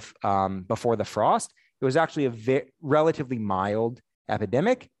before the frost, it was actually a relatively mild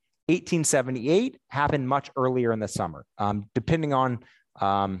epidemic. 1878 happened much earlier in the summer, depending on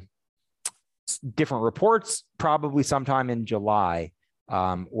different reports. Probably sometime in July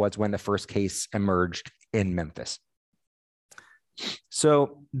was when the first case emerged in Memphis.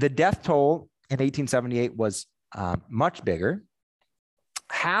 So the death toll in 1878 was much bigger.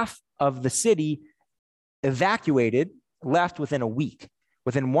 Half of the city evacuated, left within a week.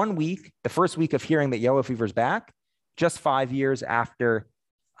 Within 1 week, the first week of hearing that yellow fever is back, just 5 years after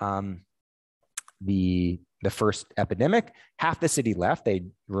the first epidemic, half the city left. They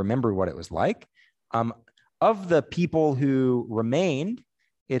remembered what it was like. Of the people who remained,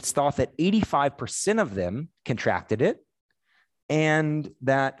 it's thought that 85% of them contracted it, and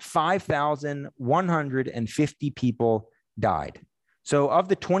that 5,150 people died. So of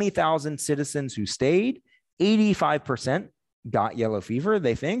the 20,000 citizens who stayed, 85% got yellow fever,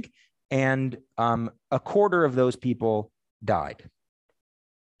 they think, and a quarter of those people died.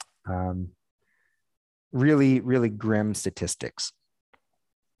 Really, really grim statistics.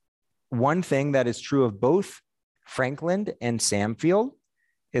 One thing that is true of both Franklin and Samfield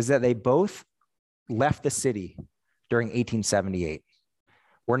is that they both left the city during 1878.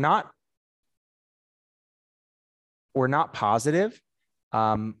 We're not positive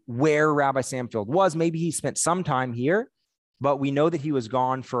where Rabbi Samfield was. Maybe he spent some time here, but we know that he was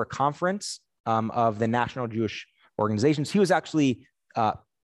gone for a conference of the National Jewish Organizations. He was actually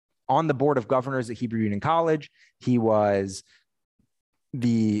on the board of governors at Hebrew Union College. He was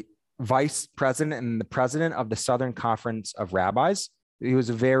the vice president and the president of the Southern Conference of Rabbis. He was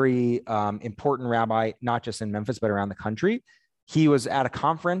a very important rabbi, not just in Memphis, but around the country. He was at a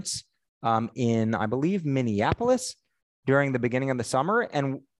conference in, I believe, Minneapolis during the beginning of the summer.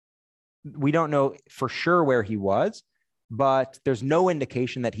 And we don't know for sure where he was, but there's no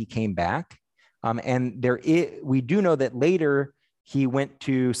indication that he came back. And we do know that later he went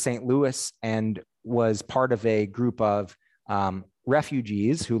to St. Louis and was part of a group of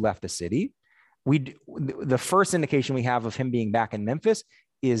refugees who left the city. The first indication we have of him being back in Memphis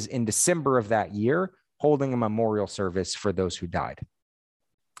is in December of that year, holding a memorial service for those who died.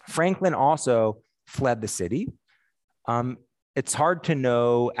 Franklin also fled the city. It's hard to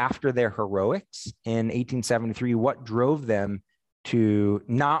know after their heroics in 1873 what drove them to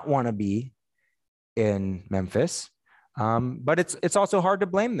not want to be in Memphis. But it's also hard to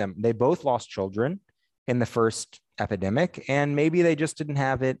blame them. They both lost children in the first epidemic, and maybe they just didn't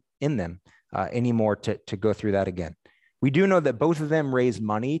have it in them anymore to go through that again. We do know that both of them raised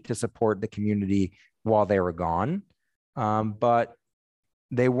money to support the community while they were gone, but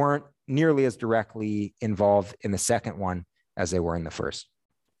they weren't nearly as directly involved in the second one as they were in the first.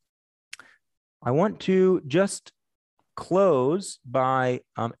 I want to just close by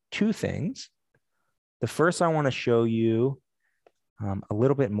two things. The first, I want to show you a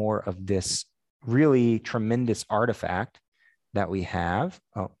little bit more of this really tremendous artifact that we have.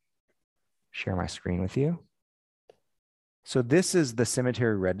 Oh, share my screen with you. So this is the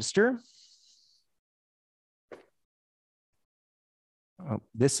cemetery register.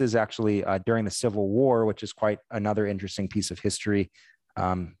 This is actually during the Civil War, which is quite another interesting piece of history,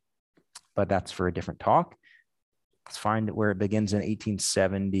 but that's for a different talk. Let's find where it begins in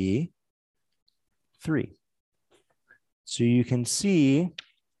 1873. So you can see,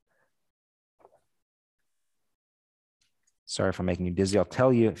 sorry if I'm making you dizzy. I'll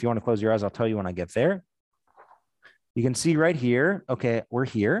tell you, if you want to close your eyes, I'll tell you when I get there. You can see right here, okay, we're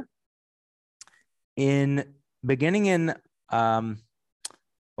here. Beginning in, well,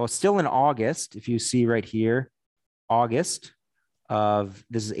 still in August, if you see right here, August of,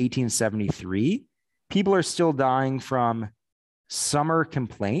 this is 1873, people are still dying from summer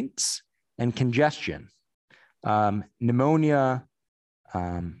complaints and congestion. Pneumonia,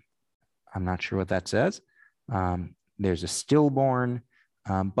 I'm not sure what that says. There's a stillborn,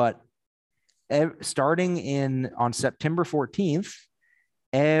 but starting on September 14th,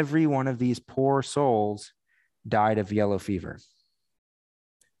 every one of these poor souls died of yellow fever.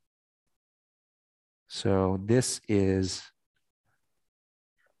 So this is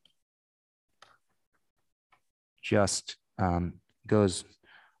just goes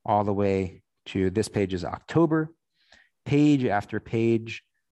all the way to, this page is October, page after page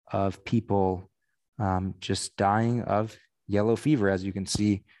of people just dying of yellow fever, as you can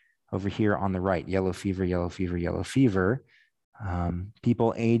see over here on the right, yellow fever, yellow fever, yellow fever.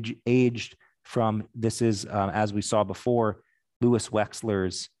 People aged from, this is, as we saw before, Louis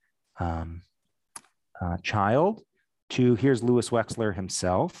Wexler's child, to here's Louis Wexler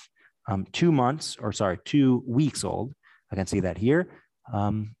himself, 2 weeks old. I can see that here,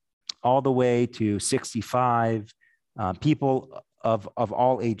 all the way to 65, people of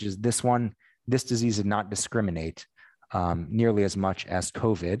all ages. This disease did not discriminate nearly as much as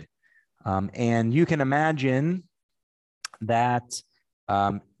COVID. And you can imagine that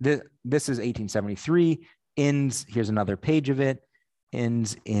this is 1873, ends, here's another page of it,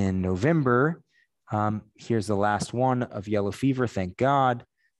 ends in November. Here's the last one of yellow fever, thank God.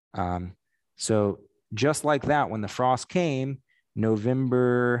 So just like that, when the frost came,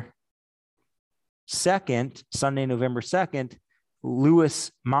 November 2nd, Sunday, November 2nd,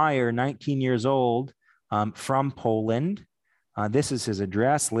 Louis Meyer, 19 years old, from Poland. This is his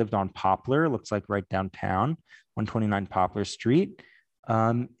address, lived on Poplar, looks like right downtown, 129 Poplar Street.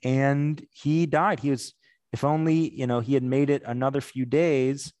 And he died. He was, if only, he had made it another few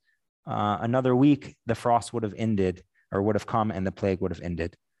days, another week, the frost would have ended, or would have come, and the plague would have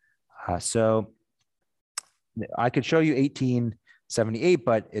ended. So I could show you 1878,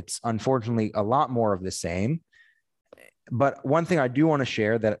 but it's unfortunately a lot more of the same. But one thing I do want to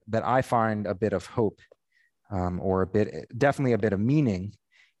share that I find a bit of hope, or definitely a bit of meaning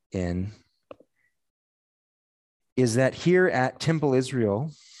in, is that here at Temple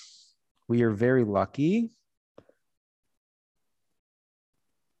Israel, we are very lucky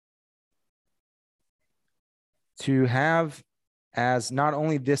to have as not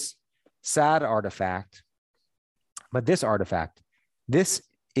only this sad artifact, but this artifact. This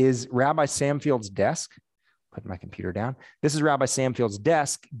is Rabbi Samfield's desk. Put my computer down. This is Rabbi Samfield's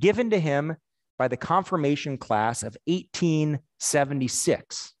desk, given to him by the confirmation class of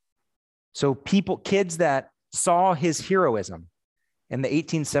 1876. So kids that saw his heroism in the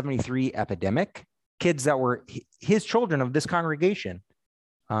 1873 epidemic, kids that were his children of this congregation,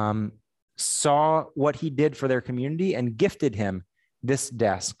 saw what he did for their community and gifted him this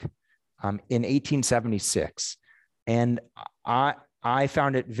desk in 1876. And I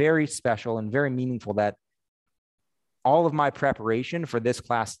found it very special and very meaningful that all of my preparation for this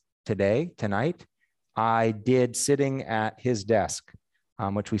class tonight, I did sitting at his desk,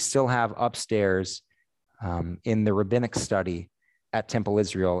 which we still have upstairs in the rabbinic study at Temple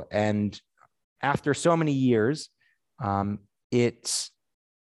Israel. And after so many years, it's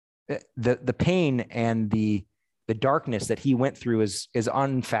the pain and the darkness that he went through is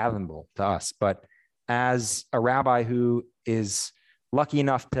unfathomable to us. But as a rabbi who is lucky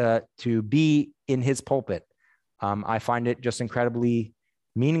enough to be in his pulpit, I find it just incredibly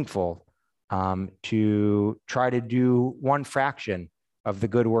meaningful to try to do one fraction of the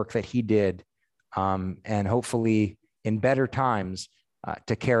good work that he did, and hopefully in better times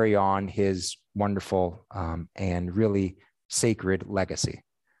to carry on his wonderful and really sacred legacy.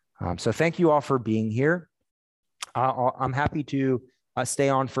 So thank you all for being here. I'm happy to stay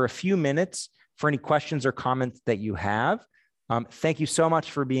on for a few minutes for any questions or comments that you have. Thank you so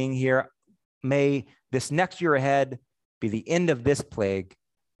much for being here. May this next year ahead be the end of this plague.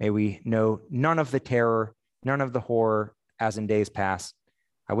 May we know none of the terror, none of the horror as in days past.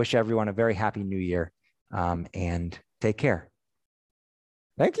 I wish everyone a very happy new year, and take care.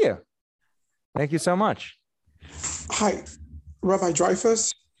 Thank you. Thank you so much. Hi, Rabbi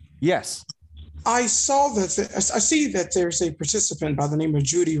Dreyfus. Yes. I see that there's a participant by the name of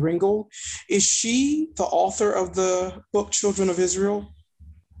Judy Ringel. Is she the author of the book Children of Israel?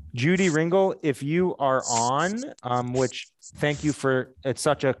 Judy Ringel, if you are on, which thank you for, it's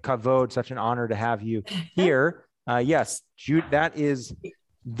such a kavod, such an honor to have you here. Yes, that is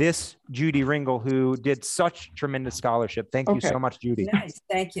this Judy Ringel, who did such tremendous scholarship. Thank you so much, Judy. Nice,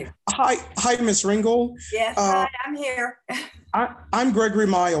 thank you. Hi, Ms. Ringel. Yes, hi, I'm here. I'm Gregory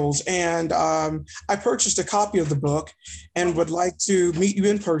Miles, and I purchased a copy of the book and would like to meet you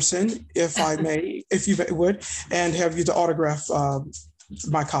in person, if I may, if you would, and have you to autograph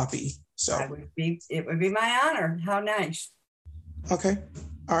my copy. So it would be my honor. How nice. Okay.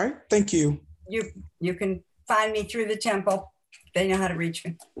 All right. Thank you. You can find me through the temple. They know how to reach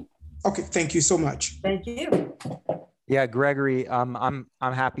me. Okay. Thank you so much. Thank you. Yeah, Gregory, I'm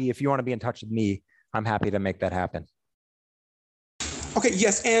happy. If you want to be in touch with me, I'm happy to make that happen. Okay.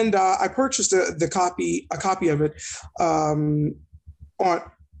 Yes, and I purchased a copy of it. It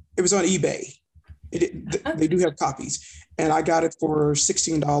was on eBay. They do have copies, and I got it for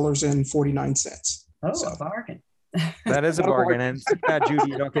 $16.49. Oh, so. A bargain. That is a bargain, and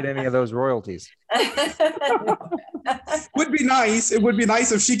Judy, you don't get any of those royalties. Would be nice. It would be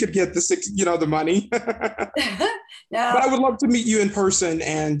nice if she could get the money. No. But I would love to meet you in person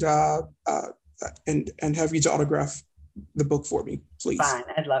and have you to autograph the book for me, please. Fine,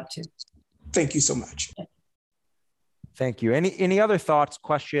 I'd love to. Thank you so much. Thank you. Any other thoughts,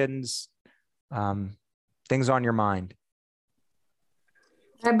 questions, things on your mind?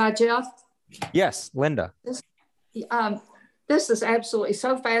 Hey, Jeff. Yes, Linda. This is absolutely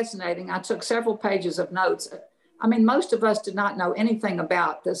so fascinating. I took several pages of notes. I mean, most of us did not know anything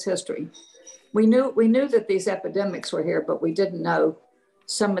about this history. We knew that these epidemics were here, but we didn't know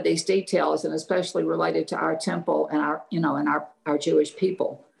some of these details, and especially related to our temple and our Jewish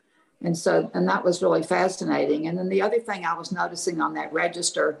people. And that was really fascinating. And then the other thing I was noticing on that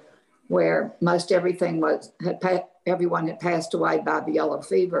register, where most everything everyone had passed away by the yellow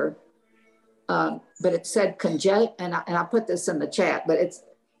fever, but it said congestion, and I put this in the chat, but it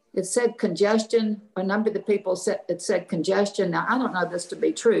said congestion. A number of the people said it said congestion. Now, I don't know this to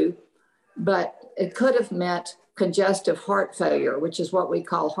be true, but it could have meant congestive heart failure, which is what we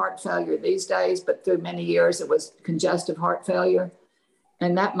call heart failure these days, but through many years it was congestive heart failure.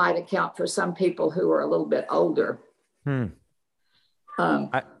 And that might account for some people who are a little bit older. That's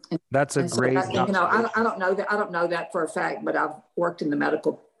a great. I don't know that. I don't know that for a fact, but I've worked in the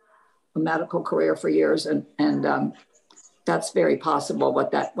medical career for years, and that's very possible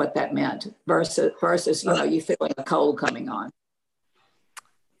what that meant versus you feeling a cold coming on.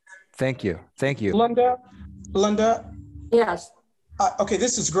 Thank you. Linda. Yes. Okay,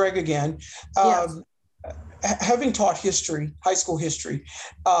 this is Greg again. Yes. Having taught history, high school history,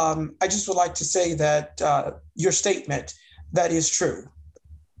 I just would like to say that your statement, that is true.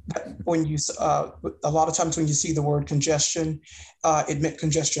 When you, a lot of times when you see the word congestion, it meant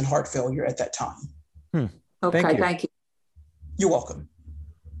congestion heart failure at that time. Okay, thank you. You're welcome.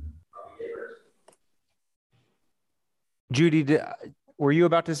 Judy, were you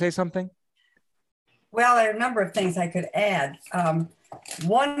about to say something? Well, there are a number of things I could add.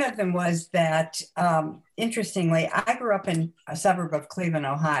 One of them was that, interestingly, I grew up in a suburb of Cleveland,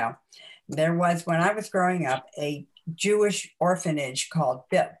 Ohio. There was, when I was growing up, a Jewish orphanage called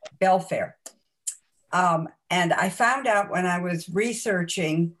Belfair. And I found out when I was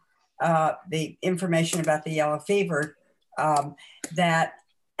researching the information about the yellow fever, that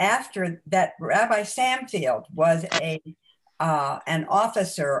after that, Rabbi Samfield was an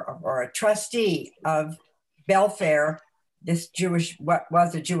officer or a trustee of Belfair, what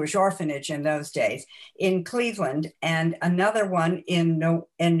was a Jewish orphanage in those days, in Cleveland, and another one in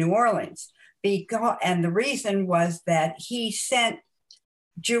New Orleans. And the reason was that he sent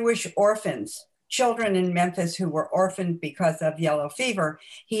Jewish orphans children in Memphis who were orphaned because of yellow fever.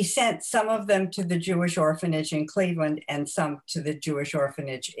 He sent some of them to the Jewish orphanage in Cleveland and some to the Jewish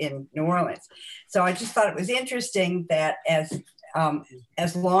orphanage in New Orleans. So I just thought it was interesting that as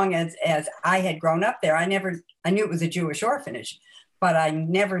long as I had grown up there, I knew it was a Jewish orphanage, but I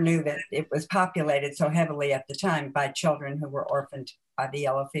never knew that it was populated so heavily at the time by children who were orphaned by the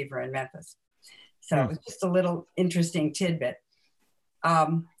yellow fever in Memphis. So it was just a little interesting tidbit.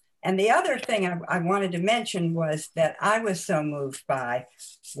 And the other thing I wanted to mention was that I was so moved by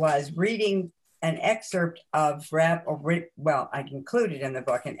was reading an excerpt of I included in the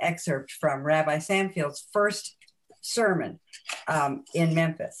book an excerpt from Rabbi Samfield's first sermon in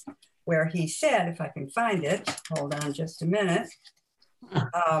Memphis, where he said, if I can find it, hold on just a minute.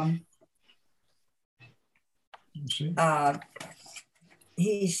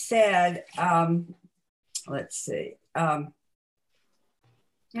 He said, let's see.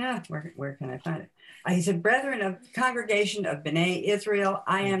 Where can I find it? He said, brethren of the congregation of B'nai Israel,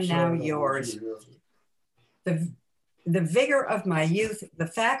 I am now yours. The vigor of my youth, the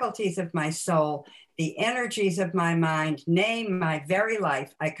faculties of my soul, the energies of my mind, nay, my very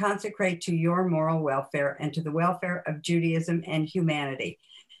life, I consecrate to your moral welfare and to the welfare of Judaism and humanity.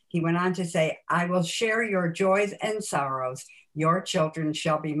 He went on to say, I will share your joys and sorrows. Your children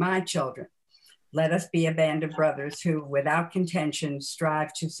shall be my children. Let us be a band of brothers who, without contention,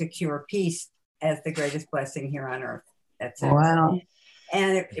 strive to secure peace as the greatest blessing here on earth. That's it. Wow.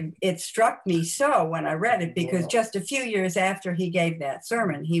 And it struck me so when I read it, because just a few years after he gave that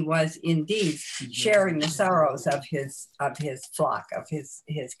sermon, he was indeed sharing the sorrows of his flock, of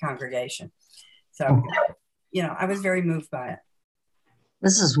his congregation. So, I was very moved by it.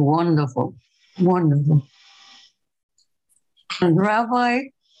 This is wonderful, wonderful. And Rabbi,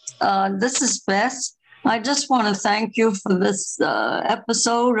 this is Bess. I just want to thank you for this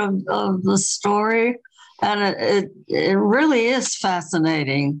episode of the story. And it really is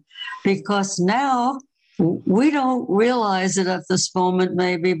fascinating, because now we don't realize it at this moment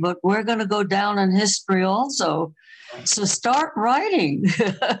maybe, but we're going to go down in history also. So start writing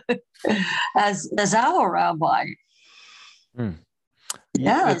as our rabbi.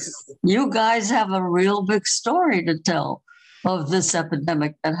 Yes, you guys have a real big story to tell of this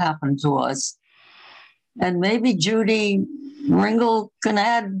epidemic that happened to us. And maybe Judy Ringel can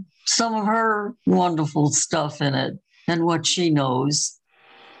add some of her wonderful stuff in it and what she knows.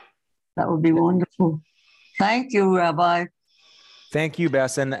 That would be wonderful. Thank you, Rabbi. Thank you,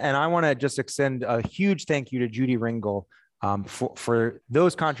 Bess. And I want to just extend a huge thank you to Judy Ringel for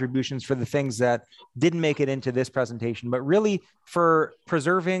those contributions, for the things that didn't make it into this presentation, but really for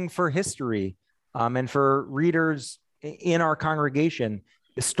preserving for history and for readers in our congregation,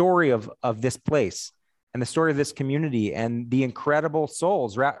 the story of this place and the story of this community and the incredible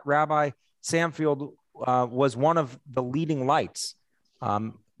souls. Rabbi Samfield was one of the leading lights,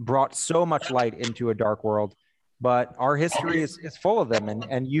 brought so much light into a dark world, but our history is full of them.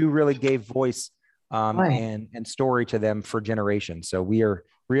 And you really gave voice and story to them for generations. So we are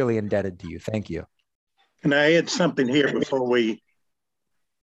really indebted to you. Thank you. Can I add something here before we?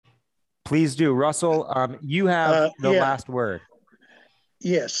 Please do. Russell, you have the last word.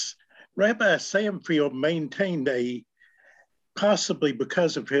 Yes. Rabbi Samfield maintained possibly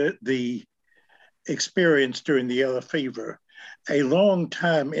because of the experience during the yellow fever, a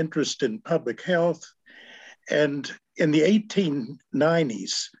long-time interest in public health. And in the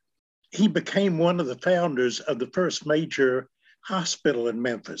 1890s, he became one of the founders of the first major hospital in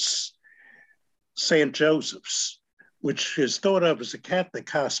Memphis, St. Joseph's, which is thought of as a Catholic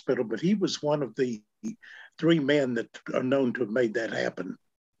hospital, but he was one of the 3 men that are known to have made that happen.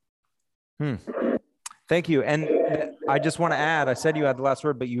 Thank you. And I just want to add, I said you had the last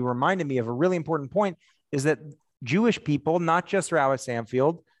word, but you reminded me of a really important point, is that Jewish people, not just Rabbi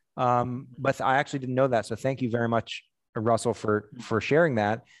Samfield, but I actually didn't know that. So thank you very much, Russell, for sharing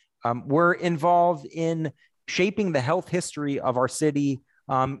that. We're involved in shaping the health history of our city,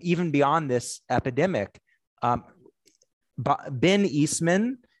 even beyond this epidemic. Ben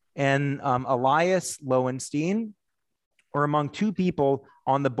Eastman and Elias Lowenstein are among 2 people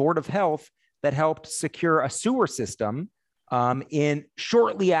on the Board of Health that helped secure a sewer system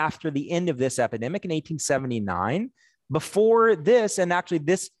shortly after the end of this epidemic in 1879. Before this, and actually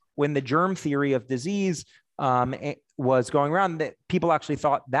this, when the germ theory of disease was going around, that people actually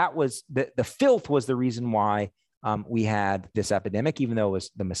thought that was the filth was the reason why we had this epidemic, even though it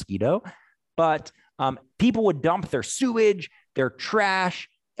was the mosquito. But people would dump their sewage, their trash,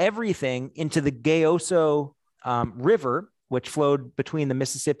 everything into the Gayoso River, which flowed between the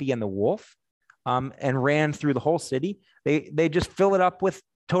Mississippi and the Wolf, and ran through the whole city. They just fill it up with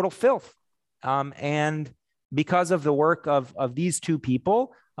total filth. And because of the work of these two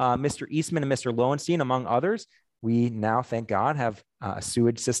people, Mr. Eastman and Mr. Lowenstein, among others, we now, thank God, have a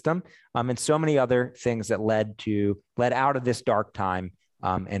sewage system and so many other things that led out of this dark time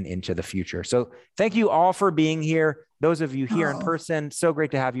and into the future. So thank you all for being here. Those of you here in person, so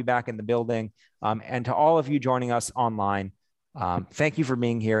great to have you back in the building. And to all of you joining us online, thank you for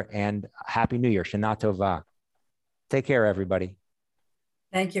being here and Happy New Year. Shana Tova. Take care, everybody.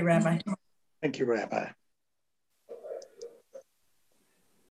 Thank you, Rabbi. Thank you, Rabbi.